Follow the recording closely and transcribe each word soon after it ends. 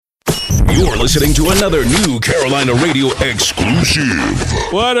You're listening to another new Carolina Radio exclusive.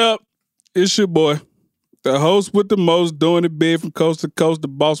 What up? It's your boy, the host with the most, doing it big from coast to coast, the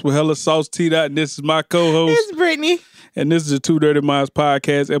boss with hella sauce, T-Dot, and this is my co-host. It's Brittany. And this is the Two Dirty Minds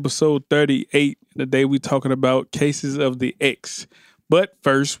podcast, episode 38. Today we talking about cases of the ex. But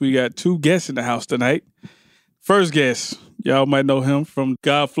first, we got two guests in the house tonight. First guest, y'all might know him from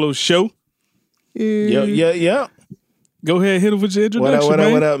Godflow Show. Yep. Go ahead, hit him with your introduction,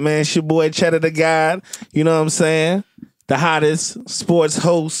 What up, man? It's your boy, Cheddar the God. You know what I'm saying? The hottest sports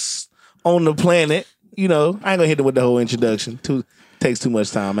host on the planet. You know, I ain't gonna hit it with the whole introduction. Takes too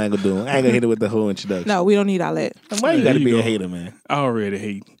much time. I ain't gonna do it. I ain't gonna hit it with the whole introduction. No, we don't need all that. Why you gotta be go. a hater, man? I already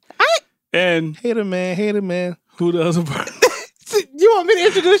hate. And Hater, man. who the other person? You want me to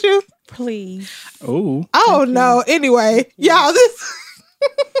introduce you? Please. Oh. Oh, no. Anyway, y'all, this...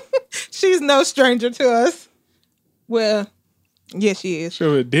 She's no stranger to us. Well, yes, she is.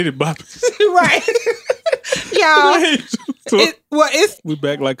 Sure, did it, Bobby. Right. Y'all, it's... We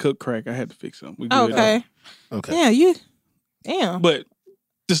back like cook crack. I had to fix something. We good. Okay. Yeah, Damn. But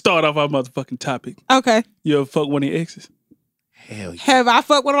to start off our motherfucking topic, Okay. you ever fuck one of your exes? Hell yeah. Have I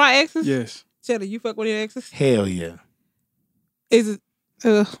fucked one of my exes? Yes. Cheddar, you fuck one of your exes? Hell yeah. Is it...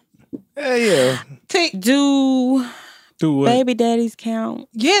 Hell yeah. Do Do what? baby daddies count?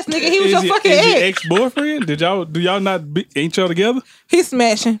 Yes, nigga, he was Is your fucking is your ex. ex-boyfriend? Do y'all not ain't y'all together? He's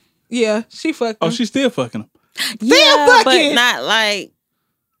smashing. Yeah, she fucked him. Oh, she's still fucking him. Yeah, fucking. but not like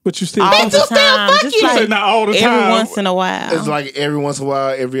But you still all fucking the him. time. Just You say like not all the every time. once in a while. It's like every once in a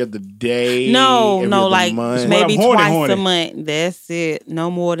while, every other day. no, every other like month. maybe When I'm twice horny. a month. That's it.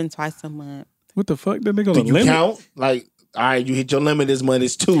 No more than twice a month. What the fuck? That nigga Do on you limit? count? Like, all right, you hit your limit this month.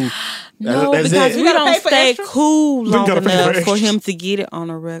 It's 2. No, That's because it. we You gotta don't pay for stay extra? cool long gotta pay for enough for extras. him to get it on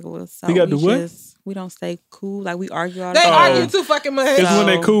a regular. So He gotta we do what? just we don't stay cool. Like we argue all the They time. argue too fucking much. Because when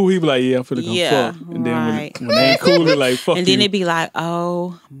they So- cool, he be like, yeah, I'm finna go Yeah, fuck. And then right. when they ain't cool, he like, fuck And then you. it'd be like,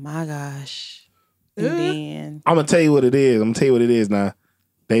 oh my gosh. And then I'm gonna tell you what it is. Now,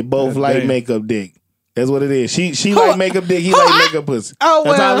 they both God like damn. makeup dick. That's what it is. She like makeup dick. He like makeup pussy. Oh,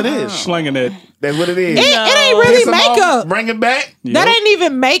 That's well. all it is. Slinging that. That's what it is. It ain't really Piss 'em off, makeup. Bring it back. That Yep. ain't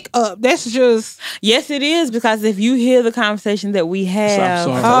even makeup. That's just... yes, it is, because if you hear the conversation that we have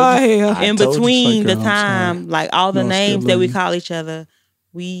sorry. Oh, hell. I in told you. between It's the like, girl, I'm time, like all the No, I still names that love we you. call each other,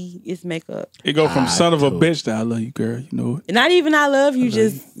 it's makeup. It go from son of a told- bitch to I love you, girl. You know it. Not even I love you,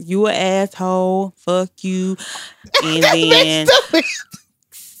 just you an asshole, fuck you, and then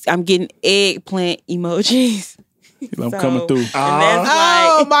I'm getting eggplant emojis. I'm coming through. And that's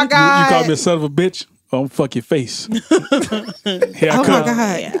Oh, like, my You God. call me a son of a bitch? I'm fuck your face. Here I Oh, come. my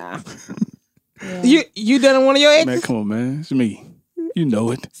God. yeah. You done one of your exes? Man, come on, man. It's me. You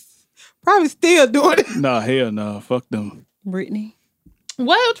know it. Probably still doing it. Nah, hell no. Fuck them. Brittany,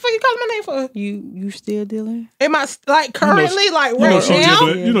 What the fuck you calling my name for? you still dealing? Am I like currently like You know right she now?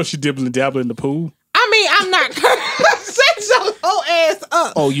 dibbling. You know she dibbling dabbling in the pool. I mean, I'm not set your whole ass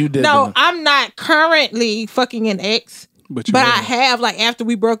up. Oh, you did. No, I'm not currently fucking an ex. But you But know, I have, like, after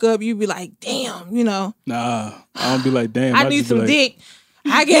we broke up, you'd be like, damn, you know, nah. I don't be like, damn. I just need be some like, dick.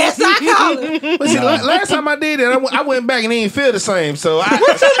 I guess I call it. But see, last time I did it, I went back and it didn't feel the same. So What you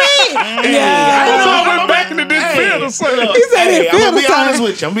mean? I went back and it didn't feel the same. He said it I'm feel gonna the be same. honest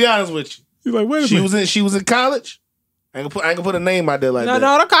with you. I'm gonna be honest with you. You're like, wait a minute. She was in college. I ain't gonna put a name out there like No,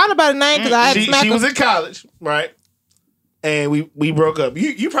 that. don't call nobody name because I had to smack She him. was in college, right? And we broke up.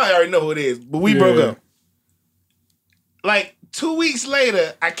 You probably already know who it is, but we broke Yeah. up. Like 2 weeks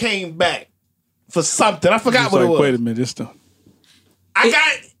later, I came back for something. I forgot It's what like, it was. wait a minute. This stuff. I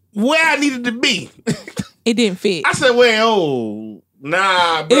got where I needed to be. It didn't fit. I said, well,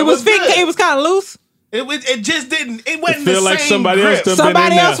 nah, bro. It was fit. good. It was kind of loose. It just didn't. It wasn't feel the like same somebody grip. else done Somebody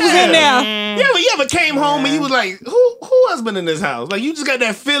been in else there. was in there. Yeah, but you ever came home and you was like, who else been in this house? Like you just got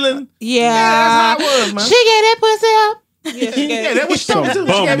that feeling. Yeah. that's how it was, man. She get that pussy up. Yeah, that was she told me Some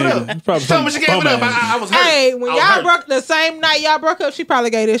too. She bum gave it nigga. up. Probably She told me she some gave it bum up. ass. I was hurt. Hey, when I was y'all hurt. broke the same night y'all broke up, she probably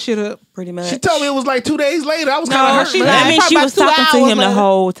gave that shit up. Pretty much. She told me it was like 2 days later. I was No, kind of hurt. she man. lied. I mean, Probably she about was 2 talking to hours him the later.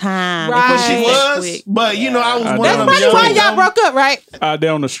 whole time. Right. But she It was. quick. But you know, I was That's one of them. That's probably why young y'all broke up, right? Out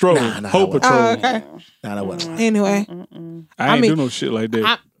there on the stroll. Nah, Hope I Patrol. Oh, okay. Nah, that wasn't. Anyway, I ain't mean, do no shit like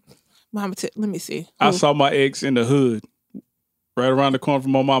that. Mama, let me see. I Who? saw my ex in the hood, right around the corner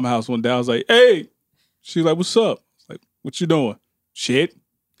from my mama's house one day. I was like, hey. She's like, what's up? I was like, what you doing? Shit.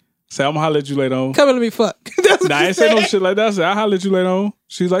 Say, I'm gonna holler at you later on. Come and let me fuck. That's what Nah, I you ain't say no said. shit like that. I said, I'll holler at you later on.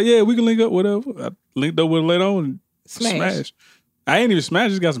 She's like, yeah, we can link up, whatever. I linked up with her later on and Smash. smash. I ain't even smashed,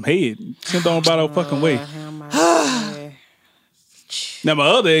 just got some head. Sent on about her fucking way. Now, my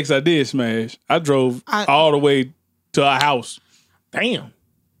other ex, I did smash. I drove all the way to our house. Damn.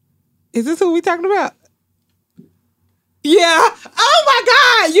 Is this who we talking about? Yeah. Oh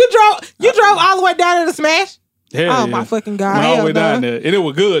my God. You drove all the way down there to Smash? Hell Oh yeah. my fucking God. Went all the Hell way down no. there. And it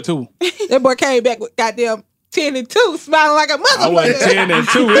was good too. That boy came back with goddamn 10 and 2, smiling like a I wasn't motherfucker. 10 and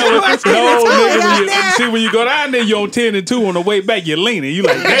 2. You weren't 10 and No, 2, nigga, when goddamn. see, when you go down there, you're on 10 and 2. On the way back, you're leaning. You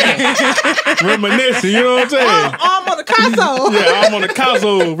like, damn. Reminiscing, you know what I'm saying? Arm on the console. Yeah, I'm on the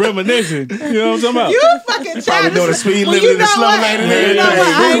console reminiscing. You know what I'm talking about? You fucking Probably doing the speed Well, limit you in the know slow what? lane and You everything. know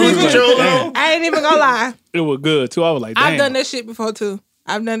what? Cruise control on. I ain't even gonna lie. It was good too. I was like, damn. I've done that shit before too.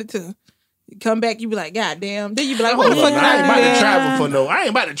 I've done it too. You come back, you be like, God damn. Then you be like, what the fuck? I ain't about to did I do? travel for no. I ain't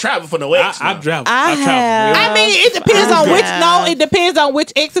about to travel for no X. I now. travel. I travel. have. Yeah. I mean, it depends I on which. have. No, it depends on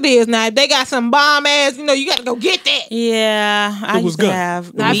which X it is. Now, if they got some bomb ass, you got to go get that. Yeah, I was used to good.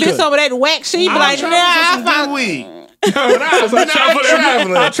 have. Now, if good. it's some of that whack shit, you be I'm like, nah, traveling for I some found. good weed. But I'm not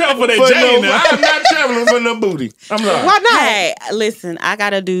traveling. I travel for that for Jane no, now. I'm not traveling for no booty. I'm sorry. Why not? Hey, listen, I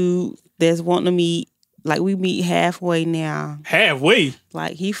got a dude that's wanting to meet. Like we meet halfway now. Halfway.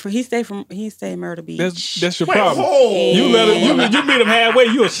 Like he stay in Myrtle Beach. That's your Wait, problem. hold. You let him. You meet him halfway.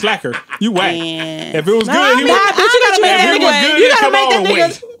 You a slacker. You whack. And If it was No, good, I he mean, would. Nah, but you gotta make If that it was nigga. good, You he'll gotta come make all that the way.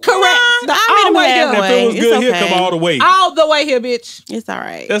 nigga correct. I All the meet him way halfway. here. If it was It's good, he'll okay. come all the way. All the way here, bitch. It's all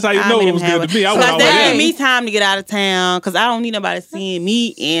right. That's how you I know meet it him was good to halfway. me. I So went that all the way give there. me time to get out of town because I don't need nobody seeing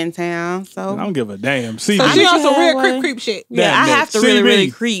me in town. So I don't give a damn. See So me. she I on meet some you real halfway. creep shit. yeah, I have to See really, me.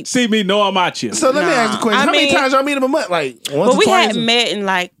 really creep. See me, know I'm out you. So let me ask the question: I how many mean- times y'all meet him a month? Like once But or we twice? hadn't met in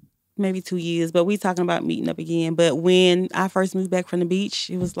like maybe 2 years, but we talking about meeting up again. But when I first moved back from the beach,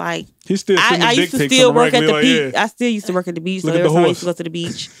 it was like He's still sending I dick used to pics still on the work at the regular, beach. yeah. I still used to work at the beach. Look So at every the time I horse. used to go to the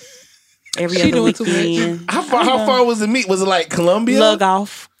beach every She other doing too much. weekend. How far was the meet? Was it like Columbia? Lug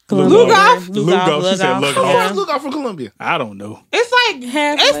off. Lug-off? Lug-off. She said lug-off. How far is Yeah. Lookout from Columbia? I don't know. It's like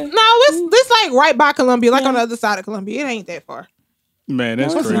Halfway. it's like right by Columbia, like on the other side of Columbia. It ain't that far. Man,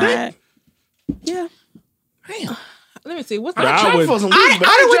 that's No, it's crazy. not. Yeah. Damn. Let me see. What's I the I traveled would- for some I weed, but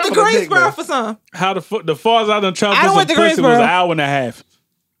done ain't went to traveled a dick, Greensboro though. for some How the farthest I done traveled I for done some went to pussy was an Greensboro. hour and a half.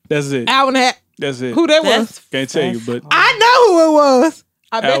 That's it. hour and a half. That's it. Who that was? That's Can't tell you, but I know who it was.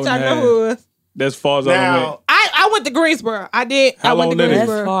 I Hour bet and y'all a know half. who it was. that's far as I done went. Now, I went to Greensboro. I did. How I went to long that is? That's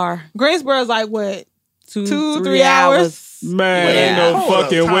Greensboro. far. Greensboro's like what? 2-3 3 hours. Man, Yeah. ain't no Hold up,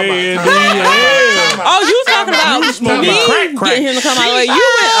 fucking time way in out, the time out, hell. time out. Oh, you talking about You smoking me crack. getting him to come out? Like, you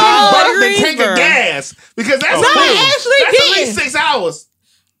She went all the way burnt to the tank of Greensboro. gas because that's No, I actually that's at didn't. least 6 hours.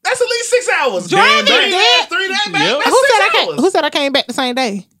 That's at least 6 hours. Driving Damn, did. 3 days back. Yep. That's Who 6 said I came? hours. Who said I came back the same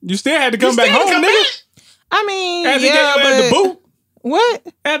day? You still had to come You back still home, come nigga. back? I mean, After you yeah, gave your ass the but boot. what?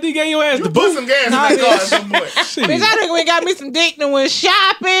 After you gave your ass You the put boot. some gas in Nah, that car at bitch. some point. Shit. Bitch, I done went got me some dick and went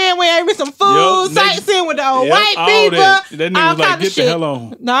shopping. We ate me some food, Yup, sightseeing with the old Yep, white all people. That nigga all was like, kind of get the shit. hell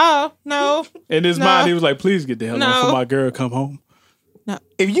on. No. In his No. mind, he was like, please get the hell on No. before my girl come home.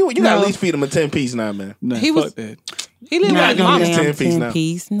 If you gotta No. at least feed him a 10 piece now, man. Nah, He fuck was- that. He lived Not with his no mama. It's damn 10 piece now. 10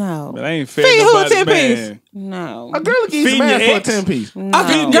 piece. No. But I ain't fed Feed who nobody, 10 piece? man. No. A girl will give you Feeding some ass your for a ex? 10 piece. No.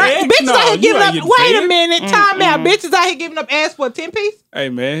 Feeding Girl, your ex? bitches No, out here you giving ain't up. getting Wait a fed. minute, time out. Bitches out here giving up ass for a 10 piece. Hey,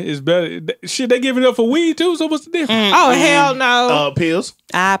 man, it's better. Shit, they giving it up for weed, too, so what's the difference? Oh hell no. Pills.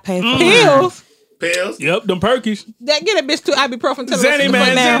 I pay for mine. Pills. Pills. Yep, them perkies. That get a bitch too ibuprofen. Tell her Zanny what's man, the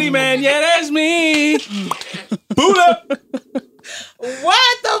fuck now. Zanny man, yeah, that's me. Buddha.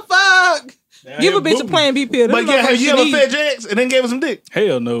 What the fuck? Give a bitch a plan B pill. But Them yeah, have you motherfuckers ever need- fed your ex and then gave her some dick?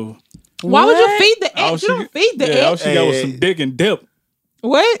 Hell no. Why would you What? feed the All ex? she You don't feed the yeah, all ex. she got was Hey. some dick and dip.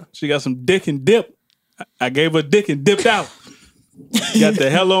 What? She got some dick and dip. I gave her dick and dipped out. Got the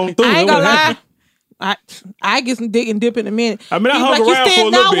hell on through. I ain't That's gonna what lie. happened. I get some dick and dip in a minute. I mean, I You hung like, you around for a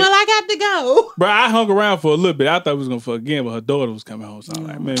stand little out bit. well, I got to go. Bro, I hung around for a little bit. I thought we was gonna fuck again, but her daughter was coming home. So I'm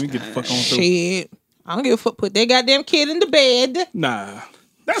like, man, we get the fuck on through. Shit. I don't give a fuck. Put that goddamn kid in the bed. Nah.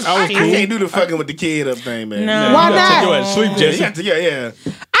 That's I was I cool. can't do the fucking with the kid up thing, man. No. Why You gotta take not? your ass to sleep, Yeah, Jesse. you got to, yeah.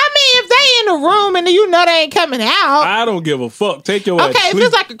 I mean, if they in the room and you know they ain't coming out. I don't give a fuck. Take your ass Okay, to if sleep.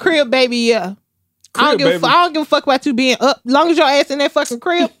 it's like a crib baby, yeah. I don't Crib baby. give a fuck about you being up. Long as your ass in that fucking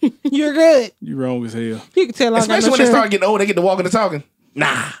crib, you're good. You wrong as hell. You can tell. I don't got Especially no when they children. start getting old, they get to walking and talking.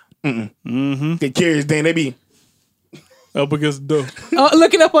 Nah. Mm-hmm. Get curious, then they be Up against the door.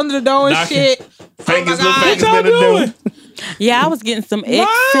 Looking up under the door and Knocking. shit. fingers, God. little What fingers y'all in the door. doing? Yeah, I was getting some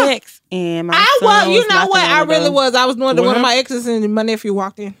Why? sex, and my I son was, you know knocking what? on I the really door. was. I was doing to What one of my exes, and my nephew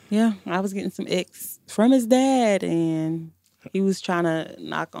walked in. Yeah, I was getting some X from his dad, and he was trying to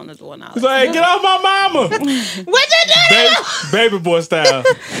knock on the door. And I was He's like, get off my mama. What you do? Baby boy style.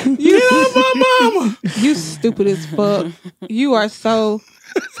 You, My mama. you stupid as fuck. You are so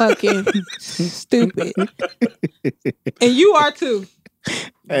fucking stupid, and you are too.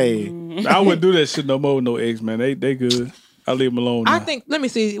 Hey, I wouldn't do that shit no more with no ex, man. They good. I leave him alone. Now. I think. Let me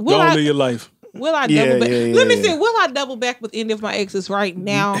see. Don't live your life. Will I Yeah, double back? yeah, Let me yeah. see. Will I double back with any of my exes right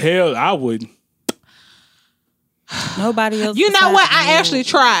now? Hell, I wouldn't. Nobody else. You know what? besides I you. actually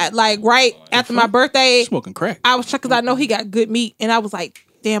tried. Like right after my birthday, Smoking crack. I was because I know he got good meat, and I was like,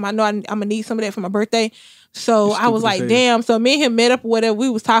 damn, I know I'm gonna need some of that for my birthday. So You I was stupid like, as hell. damn. So me and him met up or whatever. We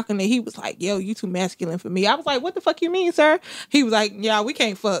was talking, and he was like, yo, you too masculine for me. I was like, what the fuck you mean, sir? He was like, yeah, we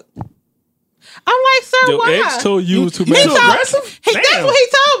can't fuck. I'm like, sir, Your why? ex told you was too He much. told- aggressive? That's Damn. what he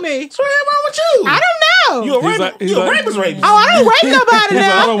told me. What's wrong with you? I don't know. You a He's rapist? like- he's You a like- rapist, rapist? Oh, I don't rape nobody He's like,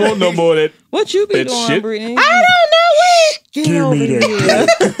 I now. don't want no more of that. What you be That doing, shit. Brittany? I don't know what. Get over here.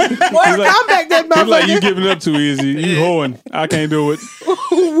 Boy, come back that He's like, you motherfucker. giving up too easy. You hoeing. I can't do it.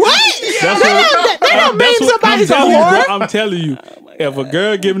 What? That's That don't mean That's what somebody's a I'm telling you, whore. bro. I'm telling you. If a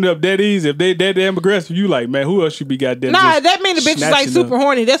girl giving up that easy, if they that damn aggressive, you like, man, who else should be goddamn? Nah, just that mean the bitch is like snatching super up?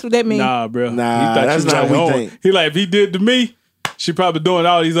 horny. That's what that mean. Nah, bro. Nah, he thought that's you was not like, what we oh. think. He like, if he did to me, she probably doing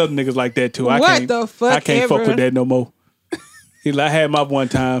all these other niggas like that too. I What can't, the fuck I can't fuck ever. with that no more. He like, I had my one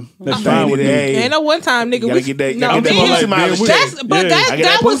time. That's I'm fine saying with it, me. hey. Ain't no one time, nigga. Gotta We, get that- no, gotta get me that and- pussy mileage check. that's but Yeah. that, I get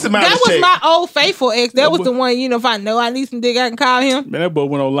that that was pussy mileage that was check. my old faithful ex. That was boy- the one. You know, if I know I need some dick, I can call him. Man, that boy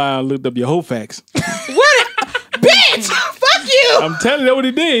went online and looked up your whole facts. What? Bitch, fuck you. I'm telling you, that's what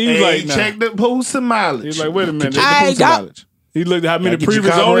he did. He was Hey, like, nah. check the post and mileage. He was like, wait a minute. Check I the post got- and mileage. He looked at how many Gotta get your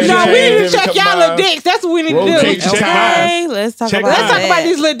previous carburetor owners No, you we checked. had. need to Every check couple y'all little miles. dicks. That's what we need to Rotate do. your Check Okay, let's talk Check about mine. Let's talk that. about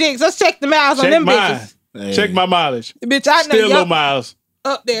these little dicks. Let's check the miles on Check them mine. bitches. Hey. Check my mileage. Bitch, I know Still low y'all miles.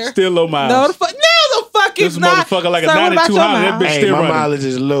 up there. Still low miles. No, the fuck This is not. motherfucker like a Son, what about 92 your Honda. That miles? bitch Hey, still my running. mileage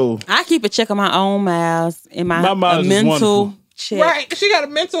is low. I keep a check on my own miles and My my mileage is mental wonderful. check Right, she got a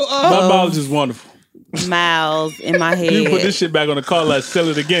mental. My mileage is wonderful. miles in my head. You put this shit back on the car, like sell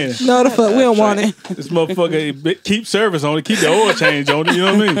it again. No, the fuck, we don't want it. This motherfucker keep service on it, keep the oil change on it. You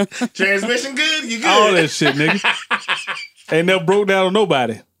know what I mean? Transmission good? You good? All that shit, nigga. Ain't never broke down on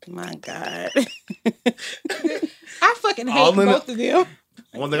nobody. My God. I fucking All hate in both of them.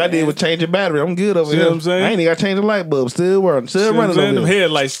 One thing I did was change the battery. I'm good over See here. what I'm saying? I ain't even got to change the light bulb. Still running. Still You know what I'm running saying? over Them here.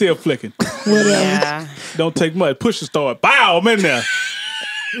 headlights still flicking. Yeah. Don't take much. Push the start. Bow, I'm in there.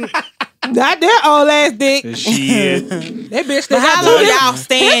 Not that old ass dick. And shit. That bitch still But how got long two y'all dicks.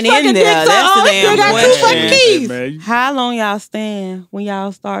 staying His fucking in there? dick so That's the old, he still damn got two fucking question. keys. Man, How long y'all stand when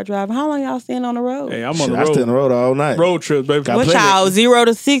y'all start driving? How long y'all stand on the road? hey, I'm Shit, on I the stay on the road. road all night. Road trips, baby. Got What plenty. y'all 0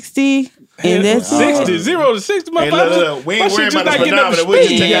 to 60? And that's 60, it. 0 to 60, my Hey, look, we ain't worried about the speedometer. We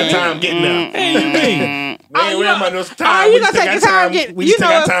just take our time getting there. Hey, you mean? We ain't worried about no Oh, time. you We gonna just take take our your time time. getting- We you just take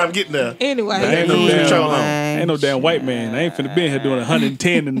know our what- time getting there. Anyway, Ain't no lose damn, control on. ain't no damn white man. I ain't finna be in here doing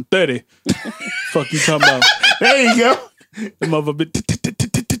 110 and 30. Fuck you talking about? There you go. The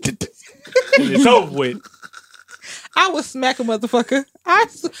motherfucker. It's over with. I would smack a motherfucker.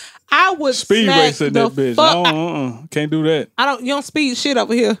 I would Speed smack racer in the that bitch. fuck. Can't do that. I don't. You don't speed shit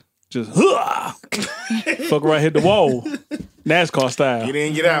over here. Just fuck right hit the wall. NASCAR style. Get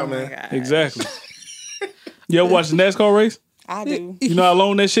in, get out, man. Exactly. You ever watch the NASCAR race? I do. You know how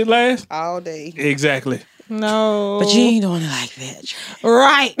long that shit lasts? All day. Exactly. No, But you ain't doing it like that.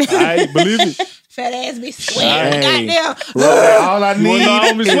 right. I believe it. Fat ass be sweating. Hey. Goddamn. All I You wanna know how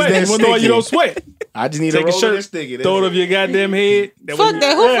need me is sweat? that You wanna know why you don't sticky. sweat? I just need Take a a roll shirt, and sticky. That's throw it it. over your goddamn head. Fuck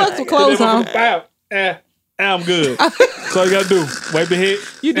that. Who fucks with clothes on? I'm good. That's all you gotta do. Wipe your head.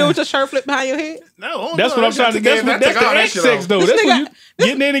 You do with your shirt flip behind your head No, That's what I'm trying to. That's the X sex though. That's when you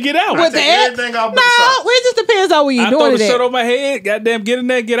getting in and get out. with the take X. everything off but No, the socks. it just depends on where you I throw doing the it shirt at. on my head. Goddamn, get in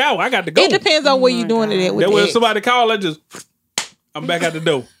there, get out. I got to go. It depends on where you doing it at. With That the way, if X. somebody call, I just I'm back out the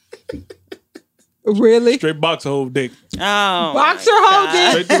door. Really Straight boxer hole dick. Oh. boxer hole dick.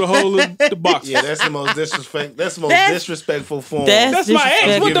 Straight through the hole of the boxer. Yeah, that's the most disrespect. That's the most That's- disrespectful form. That's my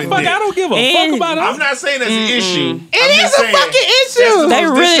ex. What the fuck? I don't give a fuck And- about I'm her. not saying that's an issue. It is a fucking issue. They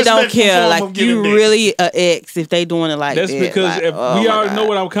most really don't disrespectful care. form Like of giving you dick. really a ex if they doing it like That's that. because Like, if oh we my already God. know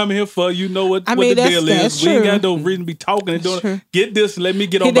what I'm coming here for, you know what, I what mean, the that's- deal that's is. We ain't true. got no reason to be talking and doing That's true. it. Get this, let me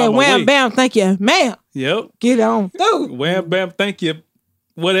get Get on by that my wham way. bam. Thank you, ma'am. Yep. Get on through. Wham bam, thank you.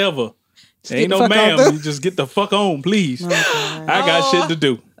 Whatever. get Ain't the no fuck on ma'am. through. You just get the fuck on, please. God. I got shit to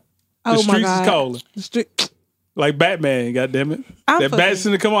do. The Oh my streets God. is calling. The street. Like Batman, goddammit. I'm That fucking- bat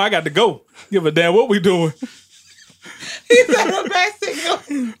signal come on, I got to go. Give a damn what we doing. He's on the back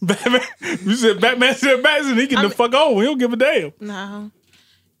signal. Batman, you said Batman said bat signal, he get the fuck on. He don't give a damn. No.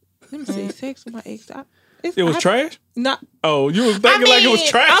 Let me see. Sex with my ex. It was trash? No. Oh, you was thinking like it was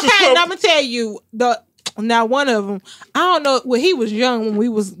trash or Okay, something? now I'm gonna tell you now one of them. I don't know. Well, he was young when we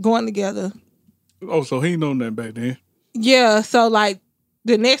was going together. Oh, so he ain't know nothing back then. Yeah. So like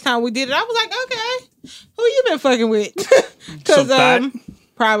the next time we did it, I was like, okay, who you been fucking with? Some Because thought.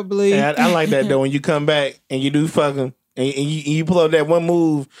 probably. Yeah, I like that though. When you come back and you do fucking, And you pull up that one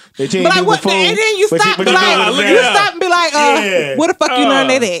move that you ain't But do like, what? before. And then you but stop, but be you like, know what I'm you saying? stop and be like, Yeah. where the fuck you learned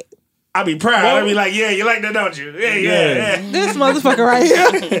that at? I be proud. I be like, yeah, you like that, don't you? Yeah. This motherfucker right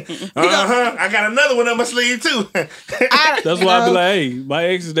here. I got another one on my sleeve too. That's why I be like, hey, my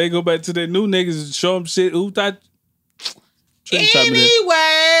exes, they go back to their new niggas and show them shit. Who thought?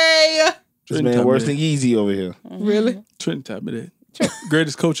 Anyway. This man worse than Yeezy over here. Really? Trenton type of that.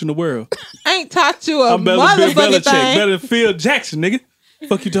 Greatest coach in the world. I ain't taught you a I'm better than Bill motherfucking Belichick, thing. better than Phil Jackson, nigga.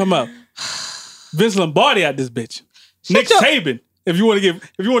 Fuck you talking about? Vince Lombardi out this bitch. Nick Saban. If you want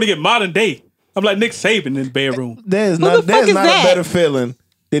to get modern day, I'm like Nick Saban in the bedroom. There's the not fuck is a that? better feeling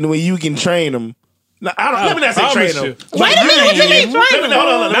than when you can train them. No, let me not say train them. Wait a minute, what you mean train them?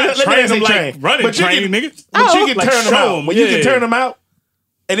 Hold on. Let me not say them like train. running But you train, can- nigga. But you can Like turn them show out. 'em, When you can yeah. turn them out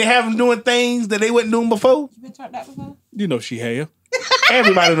and they have them doing things that they wasn't doing before, You know she have.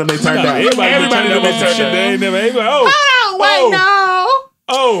 everybody done been turned out. Everybody Everybody turned done out been some turned shit they out. ain't never able. Oh, Oh, wait,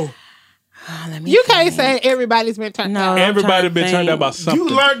 no. oh. You can't say everybody's been turned No. out. Everybody trying to been turned out by think. something.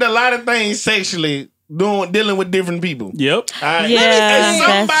 You learned a lot of things sexually dealing with different people. Yep. All right? Yeah, And that's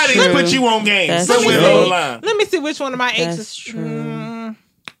somebody true. put you on game That's somewhere true. along the line. Let me see which one of my That's exes. true.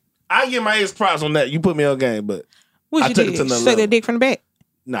 I give my ex props on that. You put me on game, but What I you took it did? to another Suck level. that dick from the back.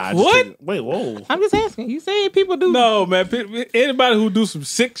 nah. I What? just took it- Wait, whoa. I'm just asking. You saying people do No, man. Anybody who do some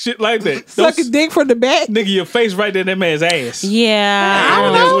sick shit like that, suck don't a dick from the back? nigga, your face right there in that man's ass. Yeah. I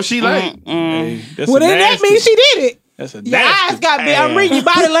don't That's know. what she like. Hey, that's Well, a then that nasty- means she did it. That's a Your eyes nasty. got big. I'm reading your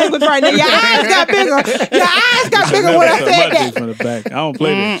body language right now. Your eyes got bigger. Your eyes got bigger when I Suck my said dick that. from the back. I don't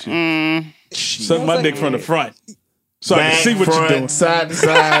play that shit. Suck my dick from the front, so I Back, can see what front, you're doing. side to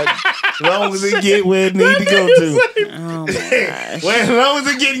side. As long as it get where it need to go to. Oh my gosh. Well, as long as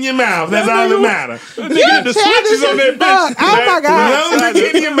it get in your mouth, that's all that matters. Nigga, the switches on that bitch. Oh my As God. long as it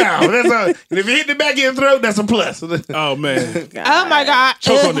get in your mouth, that's all. And if it hit the back of your throat, that's a plus. Oh man, Oh my God.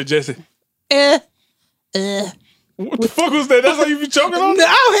 choke on it, Jesse. What the fuck was that? That's how you be choking on it?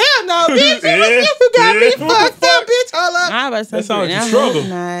 Oh hell no, bitch! You got me fucked up, bitch. Hold up. I was That sounds like a I struggle. hope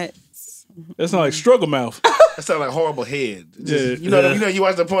not. That sound like struggle mouth. That sound like horrible head. Just, Yeah. you know, you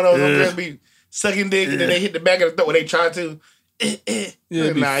watch the pornos on girls be sucking dick and then they hit the back of the throat when they try to. Yeah,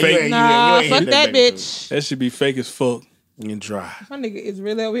 it be Nah, you fake. ain't, Nah, you ain't fuck hit that back of the bitch. That should be fake as fuck. throat. You dry. My nigga is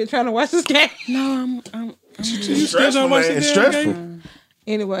really over here trying to watch this game. No, I'm You still Stressful, trying to watch man. that It's damn stressful. game?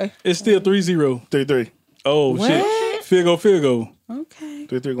 Anyway, It's still 3-0. 3-3. Oh What? shit. Field goal. okay.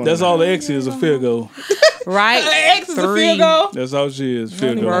 3-3 going That's on. all the X is, a field goal. Right. X is a Three. field goal. That's all she is,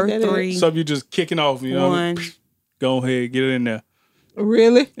 field Right. goal. Or That is- 3. So you just kicking off, you know. One. Go ahead, get it in there.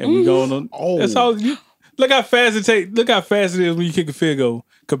 Really? And we going on. Oh. That's all you look how fast it take. Look how fast it is when you kick a field goal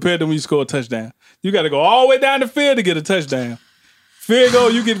compared to when you score a touchdown. You gotta go all the way down the field to get a touchdown. Field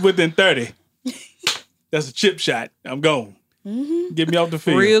goal, you get within 30. That's a chip shot. I'm gone. Get me off the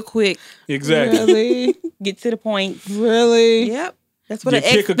field. Real quick. Exactly. Really? Get to the point. Really? Yep. That's what Your an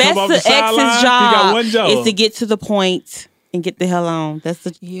ex. kicker come That's off the the sideline, ex's he got job. one job. Is to get to the point and get the hell on. That's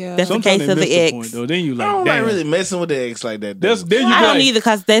the Yeah. That's the Sometimes case they of miss the the ex. point though. Then you I like, don't damn. like really messing with the ex like that. Though. Then you I don't like, either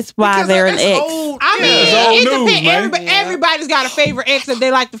because that's why Because they're an that's ex. old. I mean, it's it old depends. news, man. Everybody's got a favorite ex that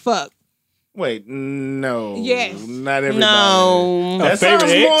they like to fuck. Wait, no. Yes. Not everybody. No. That A favorite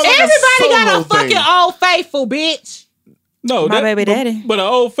sounds ex? more like Everybody got solo a fucking thing. Old Faithful, bitch. no, My baby daddy. But an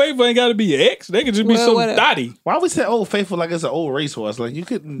old faithful ain't gotta be your ex. They could just be Well, some whatever. thotty. Why we say Old Faithful like it's an old racehorse? Like you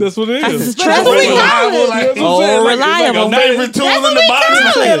couldn't. That's what it is. That's But that's what we call it. Like, That's what I'm saying. Oh, Like, it's like a reliable. 90 favorite tool That's in what the we box.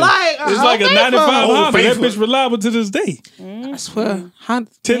 call it. man. Like, It's like a Old 95 Faithful. Honda. That Faithful. bitch reliable to this day. I swear.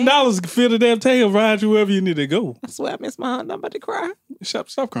 $10 can fill the damn tank and ride you wherever you need to go. I swear I miss my Honda. I'm about to cry. Stop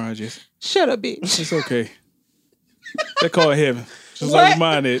crying, Jesse. Shut up, bitch. It's okay. They call it heaven. Just What? like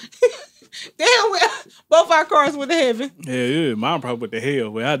mine it. Damn, both our cars went to heaven. Yeah. Mine probably went to hell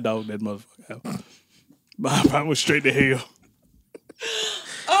where I dogged that motherfucker out. Mine probably went straight to hell.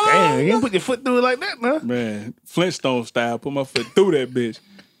 Damn, you didn't put your foot through it like that, man. Man, Flintstone style. Put my foot through that bitch.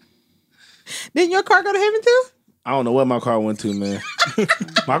 Didn't your car go to heaven too? I don't know where my car went to, man.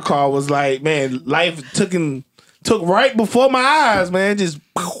 My car was like, man, life took right before my eyes, man. Just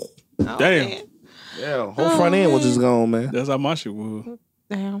Oh, Damn. Man. yeah, whole front end was just gone, man. That's how my shit was.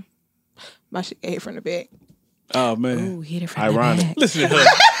 Damn. My shit ate from the back. Oh, man. Ooh, hit it from Ironic. the back. Listen to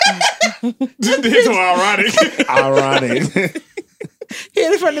her. This is ironic. Ironic. Hit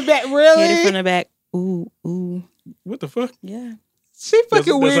it from the back, really? Hit it from the back. Ooh. What the fuck? Yeah. She That's,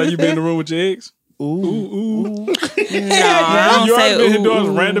 fucking that's weird. how as you be in the hell. room with your ex? Ooh. Ooh. No, I You don't already say been here doing ooh.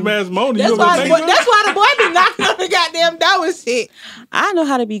 some random ass moaning. That's You why, gonna the make boy, that? that's why the boy be knocking on the goddamn door and shit. I know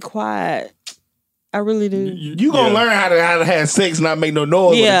how to be quiet. I really do. You gonna learn how to have sex and not make no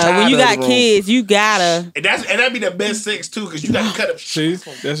noise. Yeah, when you got kids, you gotta. And that'd be the best sex too, because you gotta cut up. See,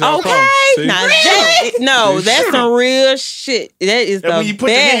 that's okay. Now that's some real shit. That is and the when you put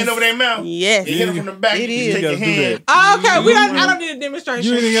best. your hand over their mouth, yes, you hit them from the back. It you is. take your hand. Okay, I don't need a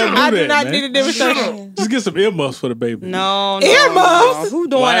demonstration. You ain't gotta do I do that, not man. need a demonstration. Just get some earmuffs for the baby. No. Earmuffs? Who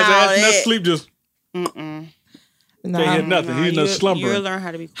doing all Why is that? ass not sleep? Just Mm-mm. can't hear nothing. He's not slumbering. You'll learn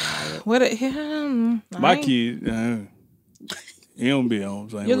how to be quiet. What? My kid, he don't be on.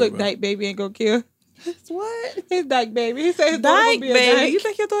 So I ain't You worried look about it. dyke baby ain't gonna kill. What? His dyke baby. He said his daughter Dyke, gonna be a baby. dyke. You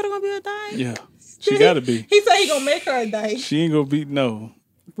think your daughter gonna be a dyke? Yeah, she gotta be. He said he gonna make her a dyke. She ain't gonna be no.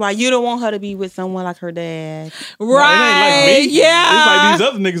 Why you don't want her to be with someone like her dad? Right? It ain't like me. Yeah. It's like these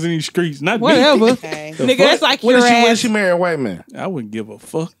other niggas in these streets, not Whatever. me. Okay. Nigga, that's like your When ass. did she marry a white man? I wouldn't give a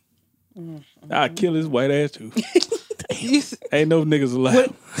fuck. I'd kill his white ass too. You, Ain't no niggas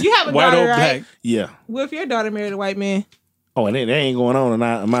allowed. you have a White daughter, or right? black. Yeah. What if your daughter married a white man? Oh, and they ain't going on in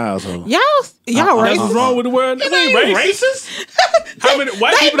my household. Y'all That's racist. what's wrong with the world. We ain't racist. How many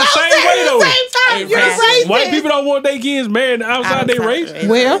white They people the both same said way it though? at the same time. You're racist. White people don't want their kids married outside their race.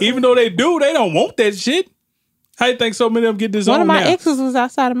 Well, Even though they do, they don't want that shit. How you think so many of them get this one on of my now? exes was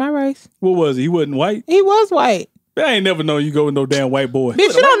outside of my race. What was he? He wasn't white. He was white. I ain't never known you go with no damn white boy.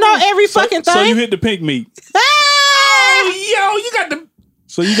 Bitch, you don't know every fucking thing. So you hit the pink meat. Yo, you got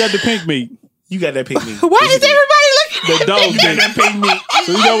the pink meat. You got that pink meat. Why is everybody looking The at dog me? dick. that pink meat.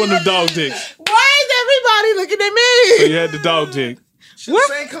 So you got one of them dog dicks. Why is everybody looking at So me? you had the dog dick.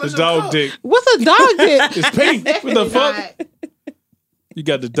 What? The dog dick. What's a dog dick? It's pink. What the fuck? You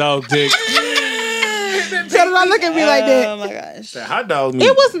got the dog dick. Tell them not look at me like that. Oh my gosh. That hot dog meat.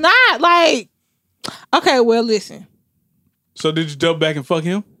 It was not like. Okay, well, listen. So did you double back and fuck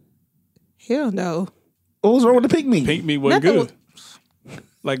him? Hell no. What was wrong with the pink meat? Pink meat wasn't Nothing good.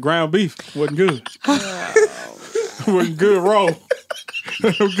 Like ground beef wasn't good. Wasn't good raw.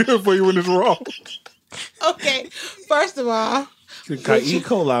 Good for you when it's raw. Okay, first of all, E.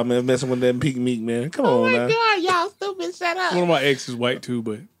 coli, man, messing with that pink meat, man. Come oh on, my now. god, y'all stupid. Shut up. One of my exes white too,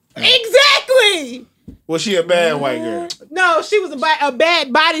 but Exactly. Was she a bad white girl? No, she was a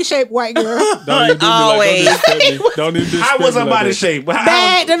bad body shaped white girl. don't even do me Always. like don't disrespect me. Don't even disrespect How was her me like body that. shape? How,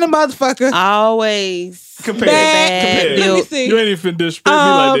 Bad than a motherfucker. Always. Compare. Bad. Compare. Let me see. You ain't even disrespect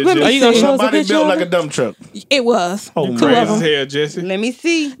me like let that, me Are Jesse. you gonna see. show Her us a body picture built of like her? a dump truck. It was. Oh, You my crazy of as them. hell, Jesse. Let me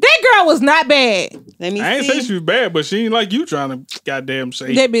see. That girl was not bad. Let me I ain't see. say she was bad, but she ain't like you trying to goddamn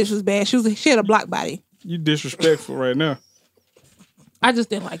say. That bitch was bad. She had a block body. You disrespectful right now. I just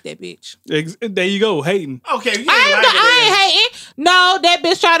didn't like that bitch. There you go, hating. Okay, you I ain't hating. No, that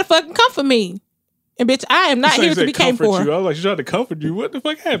bitch tried to fucking comfort me. And bitch, I am not So here you to said be came comfort for. you. I was like, she tried to comfort you. What the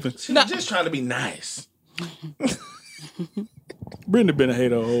fuck happened? She's just trying to be nice. Brenda been a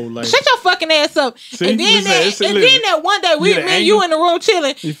hater her whole life. Shut your fucking ass up. See? And then Listen, that, listen. that one day You get me the and you anger? in the room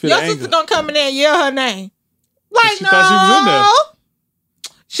chilling, You feel your the sister anger? gonna come in there and yell her name. Like, She no. thought she was in there.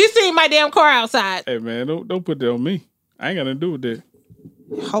 She seen my damn car outside. Hey man, don't put that on me. I ain't got nothing to do with that.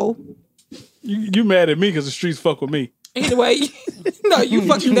 Ho. You mad at me because the streets fuck with me. Anyway, no, you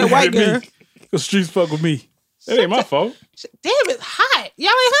fucking that mad white at me girl. 'cause the streets fuck with me. That ain't my fault. Damn, it's hot. Y'all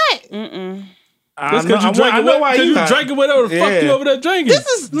ain't hot. Mm-mm. That's because you drinking whatever the fuck you over there drinking. This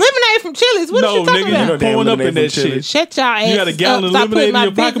is lemonade from Chili's. What no, you talking nigga, about? you damn pouring up in lemonade that from shit. Chili's. Shut y'all ass. You got a gallon of Stop putting lemonade my in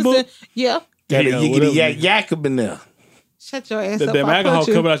your business pocketbook? Yeah. Got Yeah, you get a whatever. yak up in there. Shut your ass That up. damn I'll alcohol punch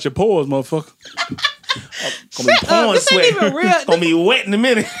you. coming out your pores, motherfucker. Gonna be Shut up. porn This ain't sweat. even real. Gonna be wet in a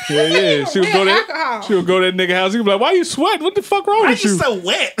minute. Yeah. She would go real there. alcohol. She would go to that nigga house. He would be like, "Why you sweating? What the fuck wrong Why with you you?" so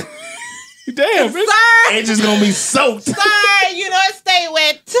wet? Damn, bitch. Sir, It's just gonna be soaked. sir, you know it stay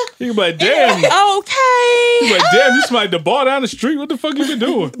wet. He would be like, "Damn." He Okay. be like, "Damn, you smelled the bar down the street. What the fuck you been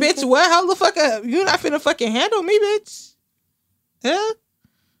doing?" Bitch, what? Hold the fuck up. You not finna fucking handle me, bitch. Huh?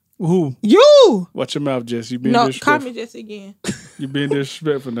 Who? You. Watch your mouth, Jess. You being No, call disrespectful. me just again. You being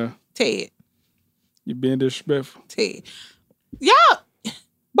disrespectful now. Ted. You being disrespectful. Ted. Y'all,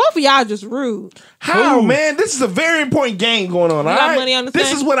 both of y'all just rude. How, Who? man? This is a very important game going on. You all got right? money on this This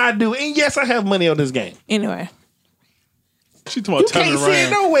thing? is what I do. And yes, I have money on this game. Anyway. She talking You about turning can't see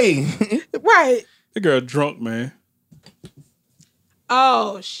it around. no way. Right. That girl drunk, man.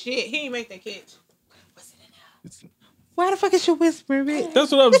 Oh, shit. He ain't make that catch. Why the fuck is you whispering, bitch?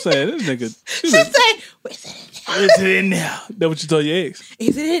 That's what I'm saying. This nigga. She say, what's it in there? Is it in there? That what you told your ex?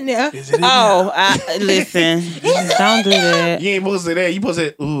 Is it in there? Is it in Oh, listen. Don't do that. You ain't supposed to say that. You supposed to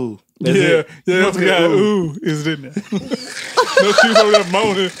say, ooh. That's yeah, it. yeah, You that's supposed the to guy. say, Ooh, is it in there? No, she was over there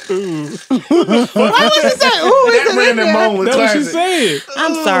moaning. Ooh. Why would she say, ooh, is That it in random there? moment was That's what she classic. said.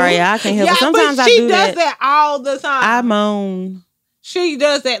 I'm sorry. I can't help Yeah, it. Sometimes but I she do does that. all the time. I moan. She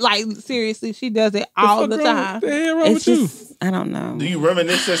does that, like, seriously, she does it all the time. The hell wrong It's with you? just, I don't know. Do you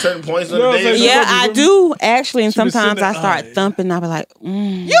reminisce at certain points of No, the it's day? like- Yeah, I do actually, and She was sometimes sitting I start there, thumping. I'll be like,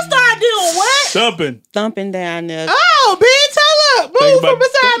 You start doing what? Thumping. thumping down there. Oh, bitch, hold up. Think Move about- from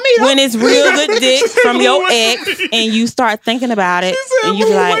beside me. When it's real good dick from your Away ex, from me. and you start thinking about it, She said, and you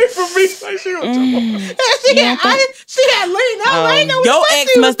move be like, away from me. Like, she gonna she had leaned over. I didn't know your what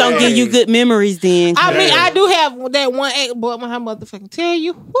ex she was must don't doing. give you good memories then. I mean, Damn. I do have that one ex, but when her motherfucking tell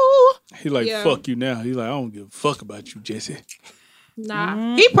you, whoo, He like, Yeah. fuck you now. He like, I don't give a fuck about you, Jesse.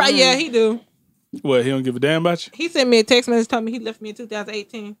 nah. He probably, yeah, he do. What, he don't give a damn about you? He sent me a text message telling me he left me in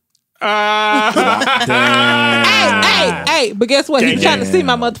 2018. Hey, but guess what? He was trying to see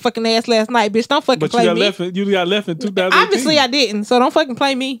my motherfucking ass last night, bitch. Don't fucking But play you got me. left in 2018. Obviously, I didn't, so don't fucking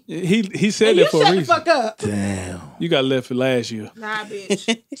play me. He said You that for a shut the reason. fuck up. Damn. You got left for last year. Nah,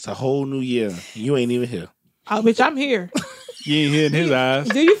 bitch. It's a whole new year. You ain't even here. Oh, bitch, I'm here. You ain't here in his eyes.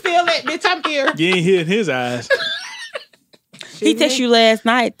 Do you feel it, bitch? I'm here. You ain't here in his eyes. He texted you last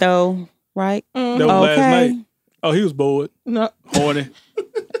night though, right? That was last Okay. night. Oh, he was bored, No, horny.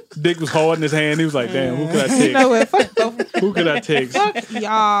 Dick was hard in his hand. He was like, damn, who could I text? you know what? Fuck both. Who could I text? Fuck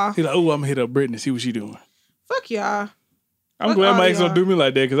y'all. He like, oh, I'm gonna hit up Brittany, see what she doing. Fuck y'all. I'm Fuck glad all my ex y'all. don't do me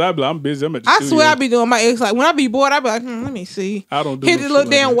like that because I'm busy. I'm at the I studio. swear I be doing my ex like when I be bored, I be like, let me see. I don't do Hit no the little shit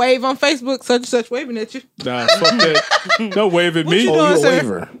like damn that. wave on Facebook, such and such waving at you. Nah, fuck that. Don't wave at me. you Oh, doing, you a sir?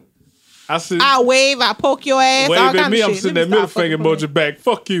 waiver. I said, I wave, I poke your ass, all wave kind at of me. shit. I'm sitting Let there me middle stop finger fucking emoji back.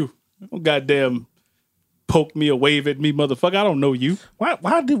 Fuck you. Don't goddamn poke me or wave at me, motherfucker. I don't know you.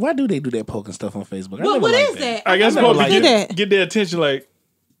 Why do they do that poking stuff on Facebook? I Well, never what liked is that? I guess never supposed to liked that. get their attention like,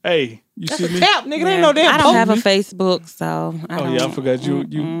 hey, you That's see a me? tap, nigga. There Yeah. ain't no damn I don't have a poke. Facebook, so I Oh don't. yeah, I forgot you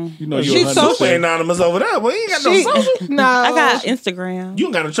know you She's so Super anonymous over there, but you ain't got no She, social. no, I got Instagram. You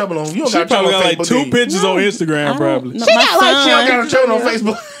don't got no trouble on. You don't She got trouble probably on got like Facebook. 2 pictures on Instagram, probably. No, She my got like son- You don't got no trouble on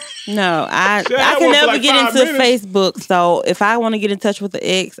Facebook. No, I She had can one for never like get 5 into minutes. Facebook. So if I want to get in touch with the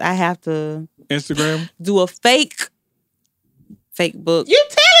ex, I have to Instagram. do a fake book. you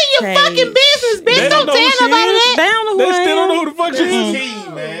telling your Page. fucking business, bitch. They Don't know who tell she nobody is. that. They don't know They who I still don't am. know who the fuck she is. T,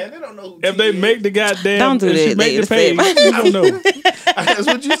 man. They don't know who If T they is. make the goddamn, Don't do if she that. make the They- page, who gonna know? That's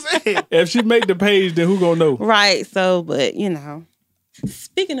what you said. If she make the page, then who gonna know? Right. So, but you know,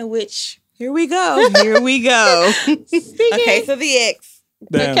 speaking of which, here we go. Here we go. Okay, so the ex,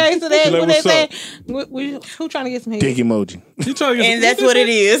 Damn. Okay, so that Like, what they what's say? up? Who trying to get some head? Dick emoji. You trying to get and that's what it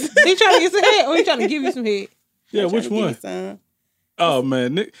is. He trying to get some head, or he trying to give you some head? Yeah, which one? Son. Oh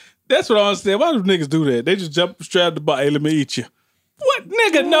man, that's what I understand. Why do niggas do that? They just jump straight out the bar. Hey, let me eat you. What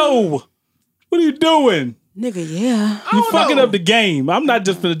nigga? No. What are you doing? Nigga, yeah. You fucking up the game. I'm not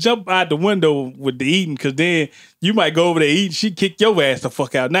just gonna jump out the window with the eating, cause then you might go over there eat. She kick your ass the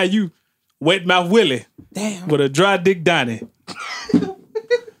fuck out. Now you wet mouth Willie Damn. with a dry dick Donnie.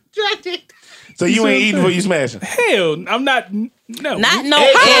 So you ain't eating before you smashing. Hell, I'm not. No, Not no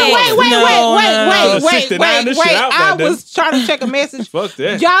Hold on, ex. wait, No, no. 69 this shit out, I goddamn. was trying to check a message. Fuck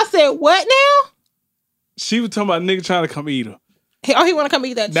that. Y'all said what now? She was talking about nigga trying to come eat her. Oh, he want to come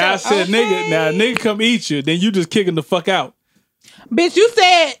eat that. Now I show. said Okay. nigga come eat you. Then you just kicking the fuck out. Bitch, you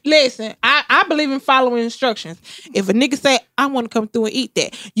said, listen, I believe in following instructions. If a nigga say, I want to come through and eat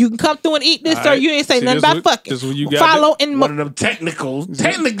that, you can come through and eat this, All sir. right. You ain't say See, nothing this about what- fucking. this what you got Follow and One of them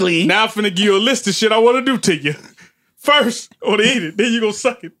technically. Now I'm finna give you a list of shit I want to do to you. First, I want to eat it. Then you gonna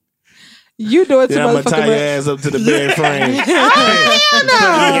suck it. you do it too Then I'm gonna tie motherfucking your much. ass up to the bed frame. Hell Your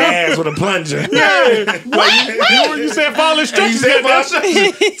no. ass with a plunger. You said follow You instructions. said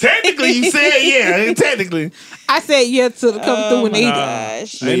goddamn. technically, you said yeah. Technically, I said yeah to come through and eat it.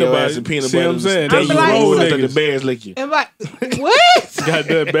 Gosh. Ain't your nobody- ass in peanut see what butter. I'm saying? Then I'm you like- roll with Niggas. the bears lick you. And like, what?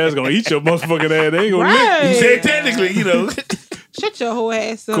 Goddamn bad's gonna eat your motherfucking ass. They ain't gonna lick. Right. You said technically, you know. Shut your whole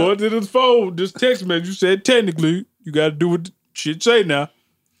ass up. According to this phone, this text message, you said technically you gotta do what the shit say now.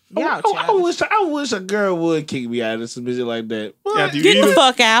 Y'all I wish a girl would kick me out of some bitch like that. After you Get eat the it,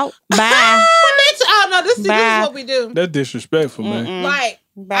 fuck out. Bye. Oh no, this is Bye. what we do. that's disrespectful, man. Like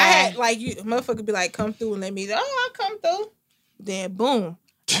Bye. I had like you motherfucker be like, come through and let me eat. Oh, I'll come through. Then boom.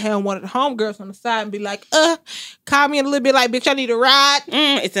 I had one of the homegirls on the side and be like, call me in a little bit like, bitch, I need a ride.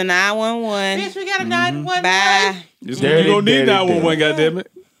 It's a 911. Bitch, we got a 911. Bye. You Dirty, gonna need dirty, 911, goddammit.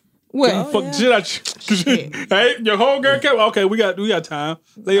 Well, Fuck the shit out you. Hey, your whole girl came. Okay, we got time.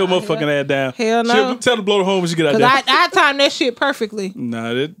 Lay your motherfucking ass down. Hell no. Tell her to blow the home when she get out cause there. I timed that shit perfectly.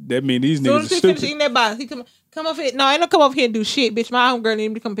 Nah, that mean these As soon niggas as are he finished stupid. eating that box, he come, Come up here. No, I ain't don't come up here and do shit, bitch. My homegirl need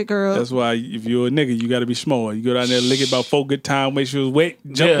me to come pick her up. That's why if you're a nigga, you gotta be smart. You go down there, lick it about 4 good times, make sure it's wet,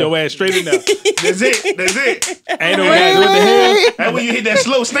 jump your ass straight in there. That's it. Ain't no guy what the hell. And when you hit that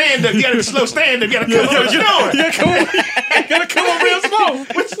slow stand up, you gotta slow stand up. You gotta come up. What you doing? You gotta come up real slow.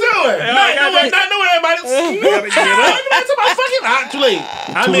 What you doing? Not knowing everybody. Too late.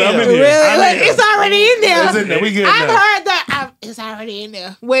 I'm in Really? here. It's already in there. It's in there. We good I've now. heard that. It's already in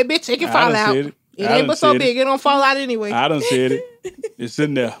there. Wait, bitch, it can I fall done out. said it. It I ain't done but so said big. It don't fall out anyway. I done said it. It's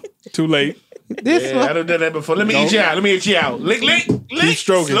in there. Too late. This Yeah, I one. done done that before. Let me eat you out. Lick. Keep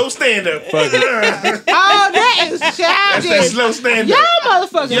stroking. Slow stand up. Fuck it. Oh, that is That's that childish. slow stand up. Y'all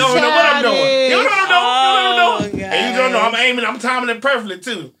motherfuckers You don't know what I'm doing. You don't know what I'm doing. Oh, God. And you don't know. I'm aiming. I'm timing it perfectly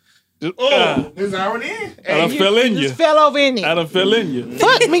too. Oh, it's already in. I done fell in you. Just fell over in it. I done fell in you.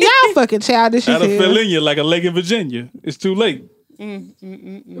 Fuck me, y'all fucking childish I as done fell hell. in you like a lake in Virginia. It's too late.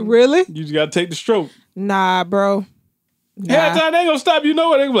 Really? You just gotta take the stroke. Nah, bro. Half time they ain't gonna stop you. Know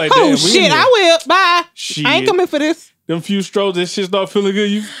what? They gonna be like, Oh damn, we shit, in here. I will. Bye. Shit. I ain't coming for this. Them few strokes, that shit start feeling good.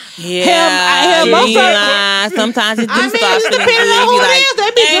 You Yeah, hell, you most ain't of- lying. Sometimes it do I mean, start it's feeling depending on good. who You it like, is. They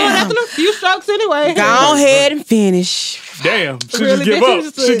be doing damn. after a few strokes anyway. Go ahead and finish. damn, she Really, just give bitch, up.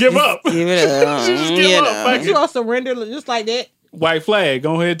 you just She give up. Give it up. She just you give up. know. Fuck You it. gonna surrender just like that? White flag.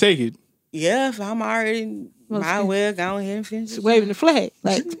 Go ahead and take it. Yeah, if I'm already, might well go ahead and finish. Waving the flag.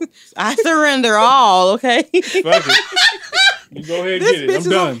 Like I surrender all, okay? Fuck it. You go ahead and this get it. bitch I'm is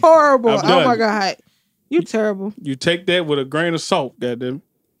done. horrible. I'm Oh my done. god. You terrible. You take that with a grain of salt, goddamn.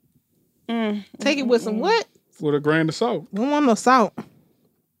 Take it with some what? With a grain of salt. I don't want no salt.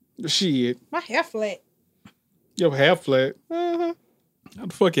 Shit. My hair flat. Your hair flat. Mm-hmm. How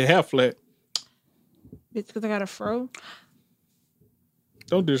the fuck your hair flat? Bitch, because I got a fro.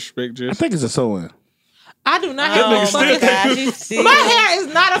 Don't disrespect I Jess. think it's a sew-in. I do not That have nigga a still fucking... think you see. My hair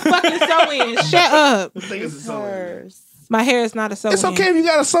is not a fucking sew-in. Shut up. I think it's a sew-in. My hair is not a sew-in. It's okay if you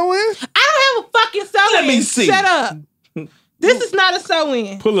got a sew-in. I don't have a fucking sew-in. Let me see. Shut up. This is not a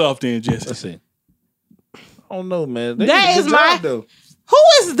sew-in. Pull it off then, Jess. Let's see. I don't know, man. They That did a is good my- job, though. Who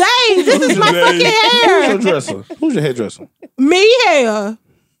is they? This is my They. fucking Who's hair. your dresser? Who's your hairdresser? Me hair.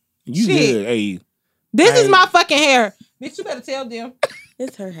 You Shit. good. Hey, This is Hey. my fucking hair. Bitch, you better tell them.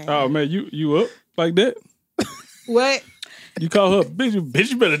 It's her hair. Oh man, you up like that? What? You call her bitch,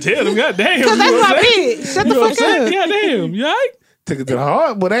 you better tell them. Goddamn. Because that's my bitch. Shut the fuck up. Goddamn, you all right? take it to the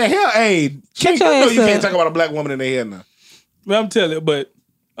heart. But that hair, hey, Shut you your know ass you up. can't talk about a black woman in their hair now. I'm telling you, Britt,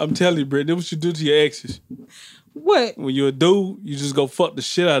 that's what you do to your exes. What? When you're a dude, you just go fuck the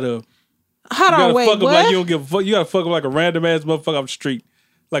shit out of them. Hold You gotta on, wait, fuck them like what? you don't give a fuck. You gotta fuck them like a random ass motherfucker off the street.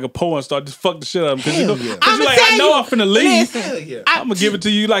 Like a porn star, just fuck the shit out of them. Cause you know, Hell yeah. 'cause you I'ma like, I tell know you, I'm finna leave. listen, Hell yeah. I'm gonna give it to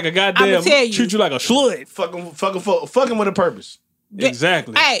you like a goddamn, tell you. treat you like a slut. Fucking with a purpose.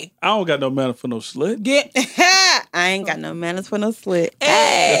 Exactly. Hey. I don't got no manner for no slut. Get I ain't got no manners for no slit. The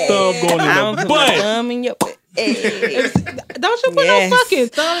Hey. thumb going I in don't the put my butt. thumb in your butt. Hey. don't you put Yes. no fucking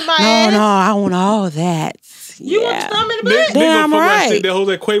thumb in my No, ass. no, I want all that. You want Yeah. the thumb in the They butt? gonna Damn fuck like right. shit that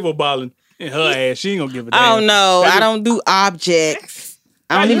Jose Quavo balling in her ass. She ain't gonna give a damn. Oh no, They I just- don't do objects.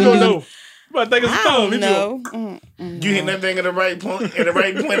 I How don't you even don't do. know? You about to think it's a I thumb. don't If know. You hit that thing at the right point, at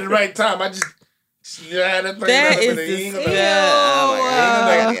the right time. I just slide that thing That right up is in there. You ain't gonna- Oh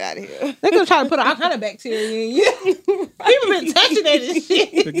my god! Ew. Get out of here. They gonna try to put all kind of bacteria in you. People been touching that and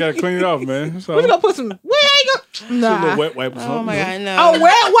shit. you gotta clean it off, man. So, We gonna put some. We ain't a little gonna. Nah. wet wipe or something. Oh my god, no. A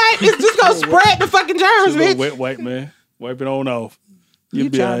wet wipe is just gonna spread the fucking germs, Just a little bitch. wet wipe, man. Wipe it on off. You'll You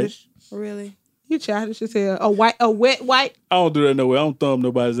be all right. childish. Really? You childish as hell. A wet wipe. I don't do that no way. I don't thumb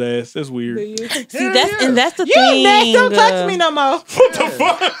nobody's ass. That's weird. You See, that's the you thing. next. Don't touch me no more. What the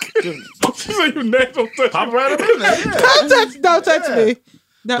fuck? She said you next. Don't touch Pop me. right up in there. Yeah. Don't touch me.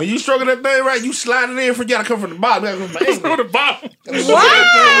 When you stroking that thing right, you slide it in. You gotta come from the bottom. You gotta come from the From angle. the bottom.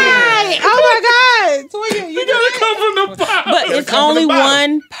 Why? Oh my god. Twin, you gotta come from the bottom. But Gotta it's come from the only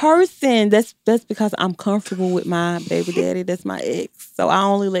bottom. one person. That's because I'm comfortable with my baby daddy. That's my ex. So I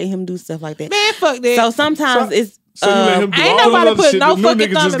only let him do stuff like that. Man, fuck that. So sometimes it's So you let him do ain't all nobody the other put shit. no The new fucking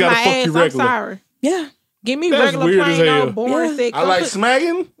niggas thumb just in my gotta fuck ass. you I'm regular. sorry. yeah. Give me That's regular weird as plain hell. old boring Yeah. sex. I like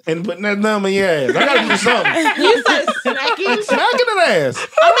smacking and putting that thumb in your ass. I gotta do something. You said snacking. Smacking that ass.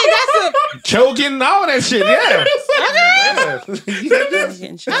 I mean, that's a. Choking, all that shit. Yeah. I'm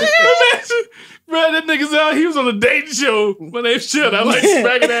getting shot. Imagine, bro, that nigga's out. He was on a dating show. My name's Shit. I like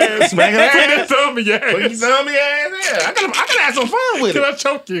smacking ass. Smacking Put ass. that thumb in your Put your ass. thumb in your ass. Yeah. I gotta have some fun with Can it. I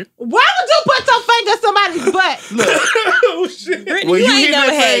choke you? Why would you put your finger in somebody's butt? Oh shit. Brittany, When you you ain't hit never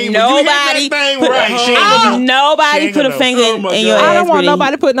that had thing- when you hit that nobody. thing put- right, she ain't gonna know. Nobody She ain't put a gonna finger know. in, Oh my in your God. ass. I don't want Brittany.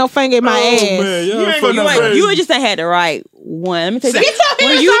 nobody putting no finger in my Oh ass. man, You y'all ain't fucking gonna know. crazy. You just ain't had the right one. Let me tell you See, that. so When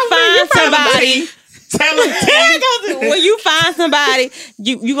here's you something find you probably somebody Tell him T. When you find somebody,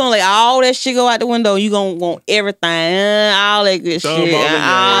 you gonna let all that shit go out the window. You gonna want everything, all that good Thumb shit. all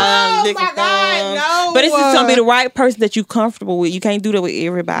in Oh Dick my and God, thumb. no. But it's just gonna be the right person that you comfortable with. You can't do that with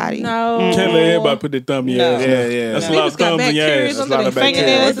everybody. No. Can't let everybody put their thumb in your No. ass. Yeah. That's a lot of Niggas got thumbs in your bacteria ass. under a lot their of bacteria.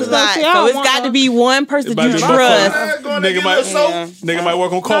 fingernails It's and a lot. stuff. See, I So don't it's want got no- to be one person that you Everybody trust. Nigga might, nigga might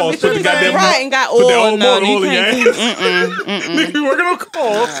work on calls. bitch, Put the you goddamn Right, and got put that oil. old No, motor you oil in your can't ass. Nigga be working on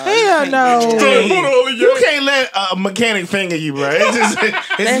calls. Hell no. Put motor oil in your You ass. can't let a mechanic finger you, bro.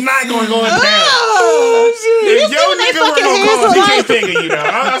 It's not going to go in town. Oh, If see your when they nigga work fucking on hands calls, he are can't finger you, though.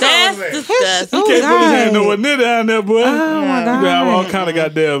 That's all I'm That's saying. disgusting. Oh, Can't put his hand God. nowhere near down there, boy. Oh my You have all God. kind of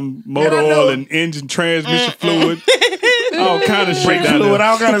goddamn motor Man, I oil know. and engine transmission fluid. All kind of shit Brake down fluid, there.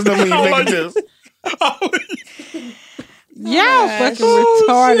 all kind of stuff in your I don't like fingertips. Y'all fucking Oh,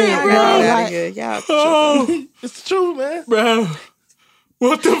 retarded, shit, bro. Get out of Like, here. Y'all Oh, It's true, man. bro.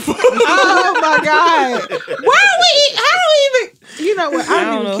 What the fuck? oh my God. Why are we? I don't even. You know what? I I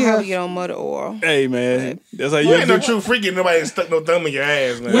don't don't know even how care. we get on mother oil. Hey, man. That's how you You ain't no do. true freak if nobody stuck no thumb in your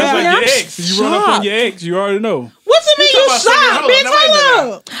ass, man. That's Yeah, like I'm your ex. You run up on shocked. your ex. You already know. What you mean you talking about sucking- shocked, hold on, bitch? now, wait a Hold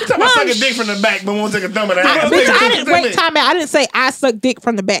minute up. You talking about sucking dick from the back, but won't take a thumb in the ass. Bitch, I Take didn't a wait. thumb Time out. I didn't say I suck dick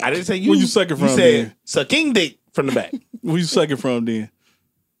from the back. I didn't say you. Where you sucking from, You said then? sucking dick from the back. Where you sucking from then?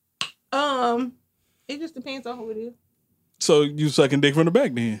 It just depends on who it is. So you sucking dick from the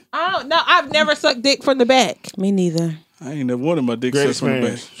back then? I don't know. I've never sucked dick from the back. Me neither. I ain't never wanted my dick Great sucked from the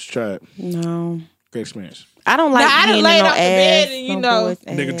back. experience. Just try it. No. Great experience. I don't like Now, I done being in laid no off the ass. bed and, you no know, boy's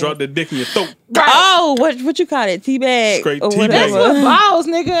Nigga ass. drop that dick in your throat. Oh, what you call it? Teabag Straight or teabag. That's whatever. what balls,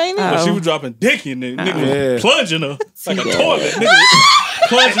 nigga, ain't it? But she Oh. was dropping dick in there. Nigga Yeah. was plunging her like a Yeah. toilet. Nigga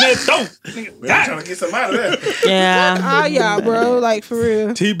plunging that throat. Nigga, I'm trying to get some out of that. Yeah. Oh, y'all, bro. Like, for real.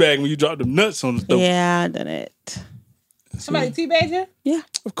 teabag when you drop them nuts on the throat. Yeah, I done it. Somebody teabag you? Yeah.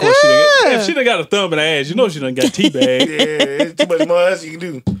 Of course she done got, Yeah. if she done got a thumb in her ass, you know she done got teabag. Yeah, it's too much more else you can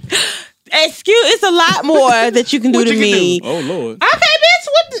do. It's a lot more that you can do What to you can me. Oh Lord. Okay,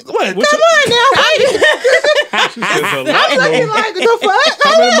 bitch. What? What's Come up? on now. She said it's a lot I'm looking more. like the fuck.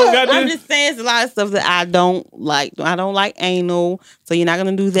 How many more got I'm there? just saying it's a lot of stuff that I don't like. I don't like anal, so you're not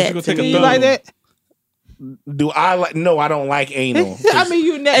gonna do that. gonna to take a me. You thumb. like that? Do I like? No, I don't like anal. I mean,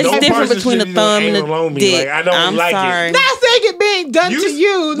 you never. It's No different person between the should do thumb and anal on the me. dick. Like, I don't I'm like it. sorry. Not saying it being done to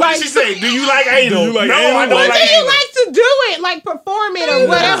you. What Like, did she say? Do you like anal? Do you like no, anal? I don't What like do you anal. like to do it? Like, perform it or Yeah,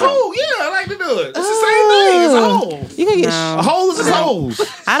 whatever? hole. Yeah, I like to do it. It's the same thing. It's a hole. You can get. No. A hole is a hole.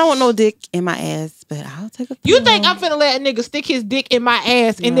 I don't want no dick in my ass, but I'll take a. You thumb. think I'm finna let a nigga stick his dick in my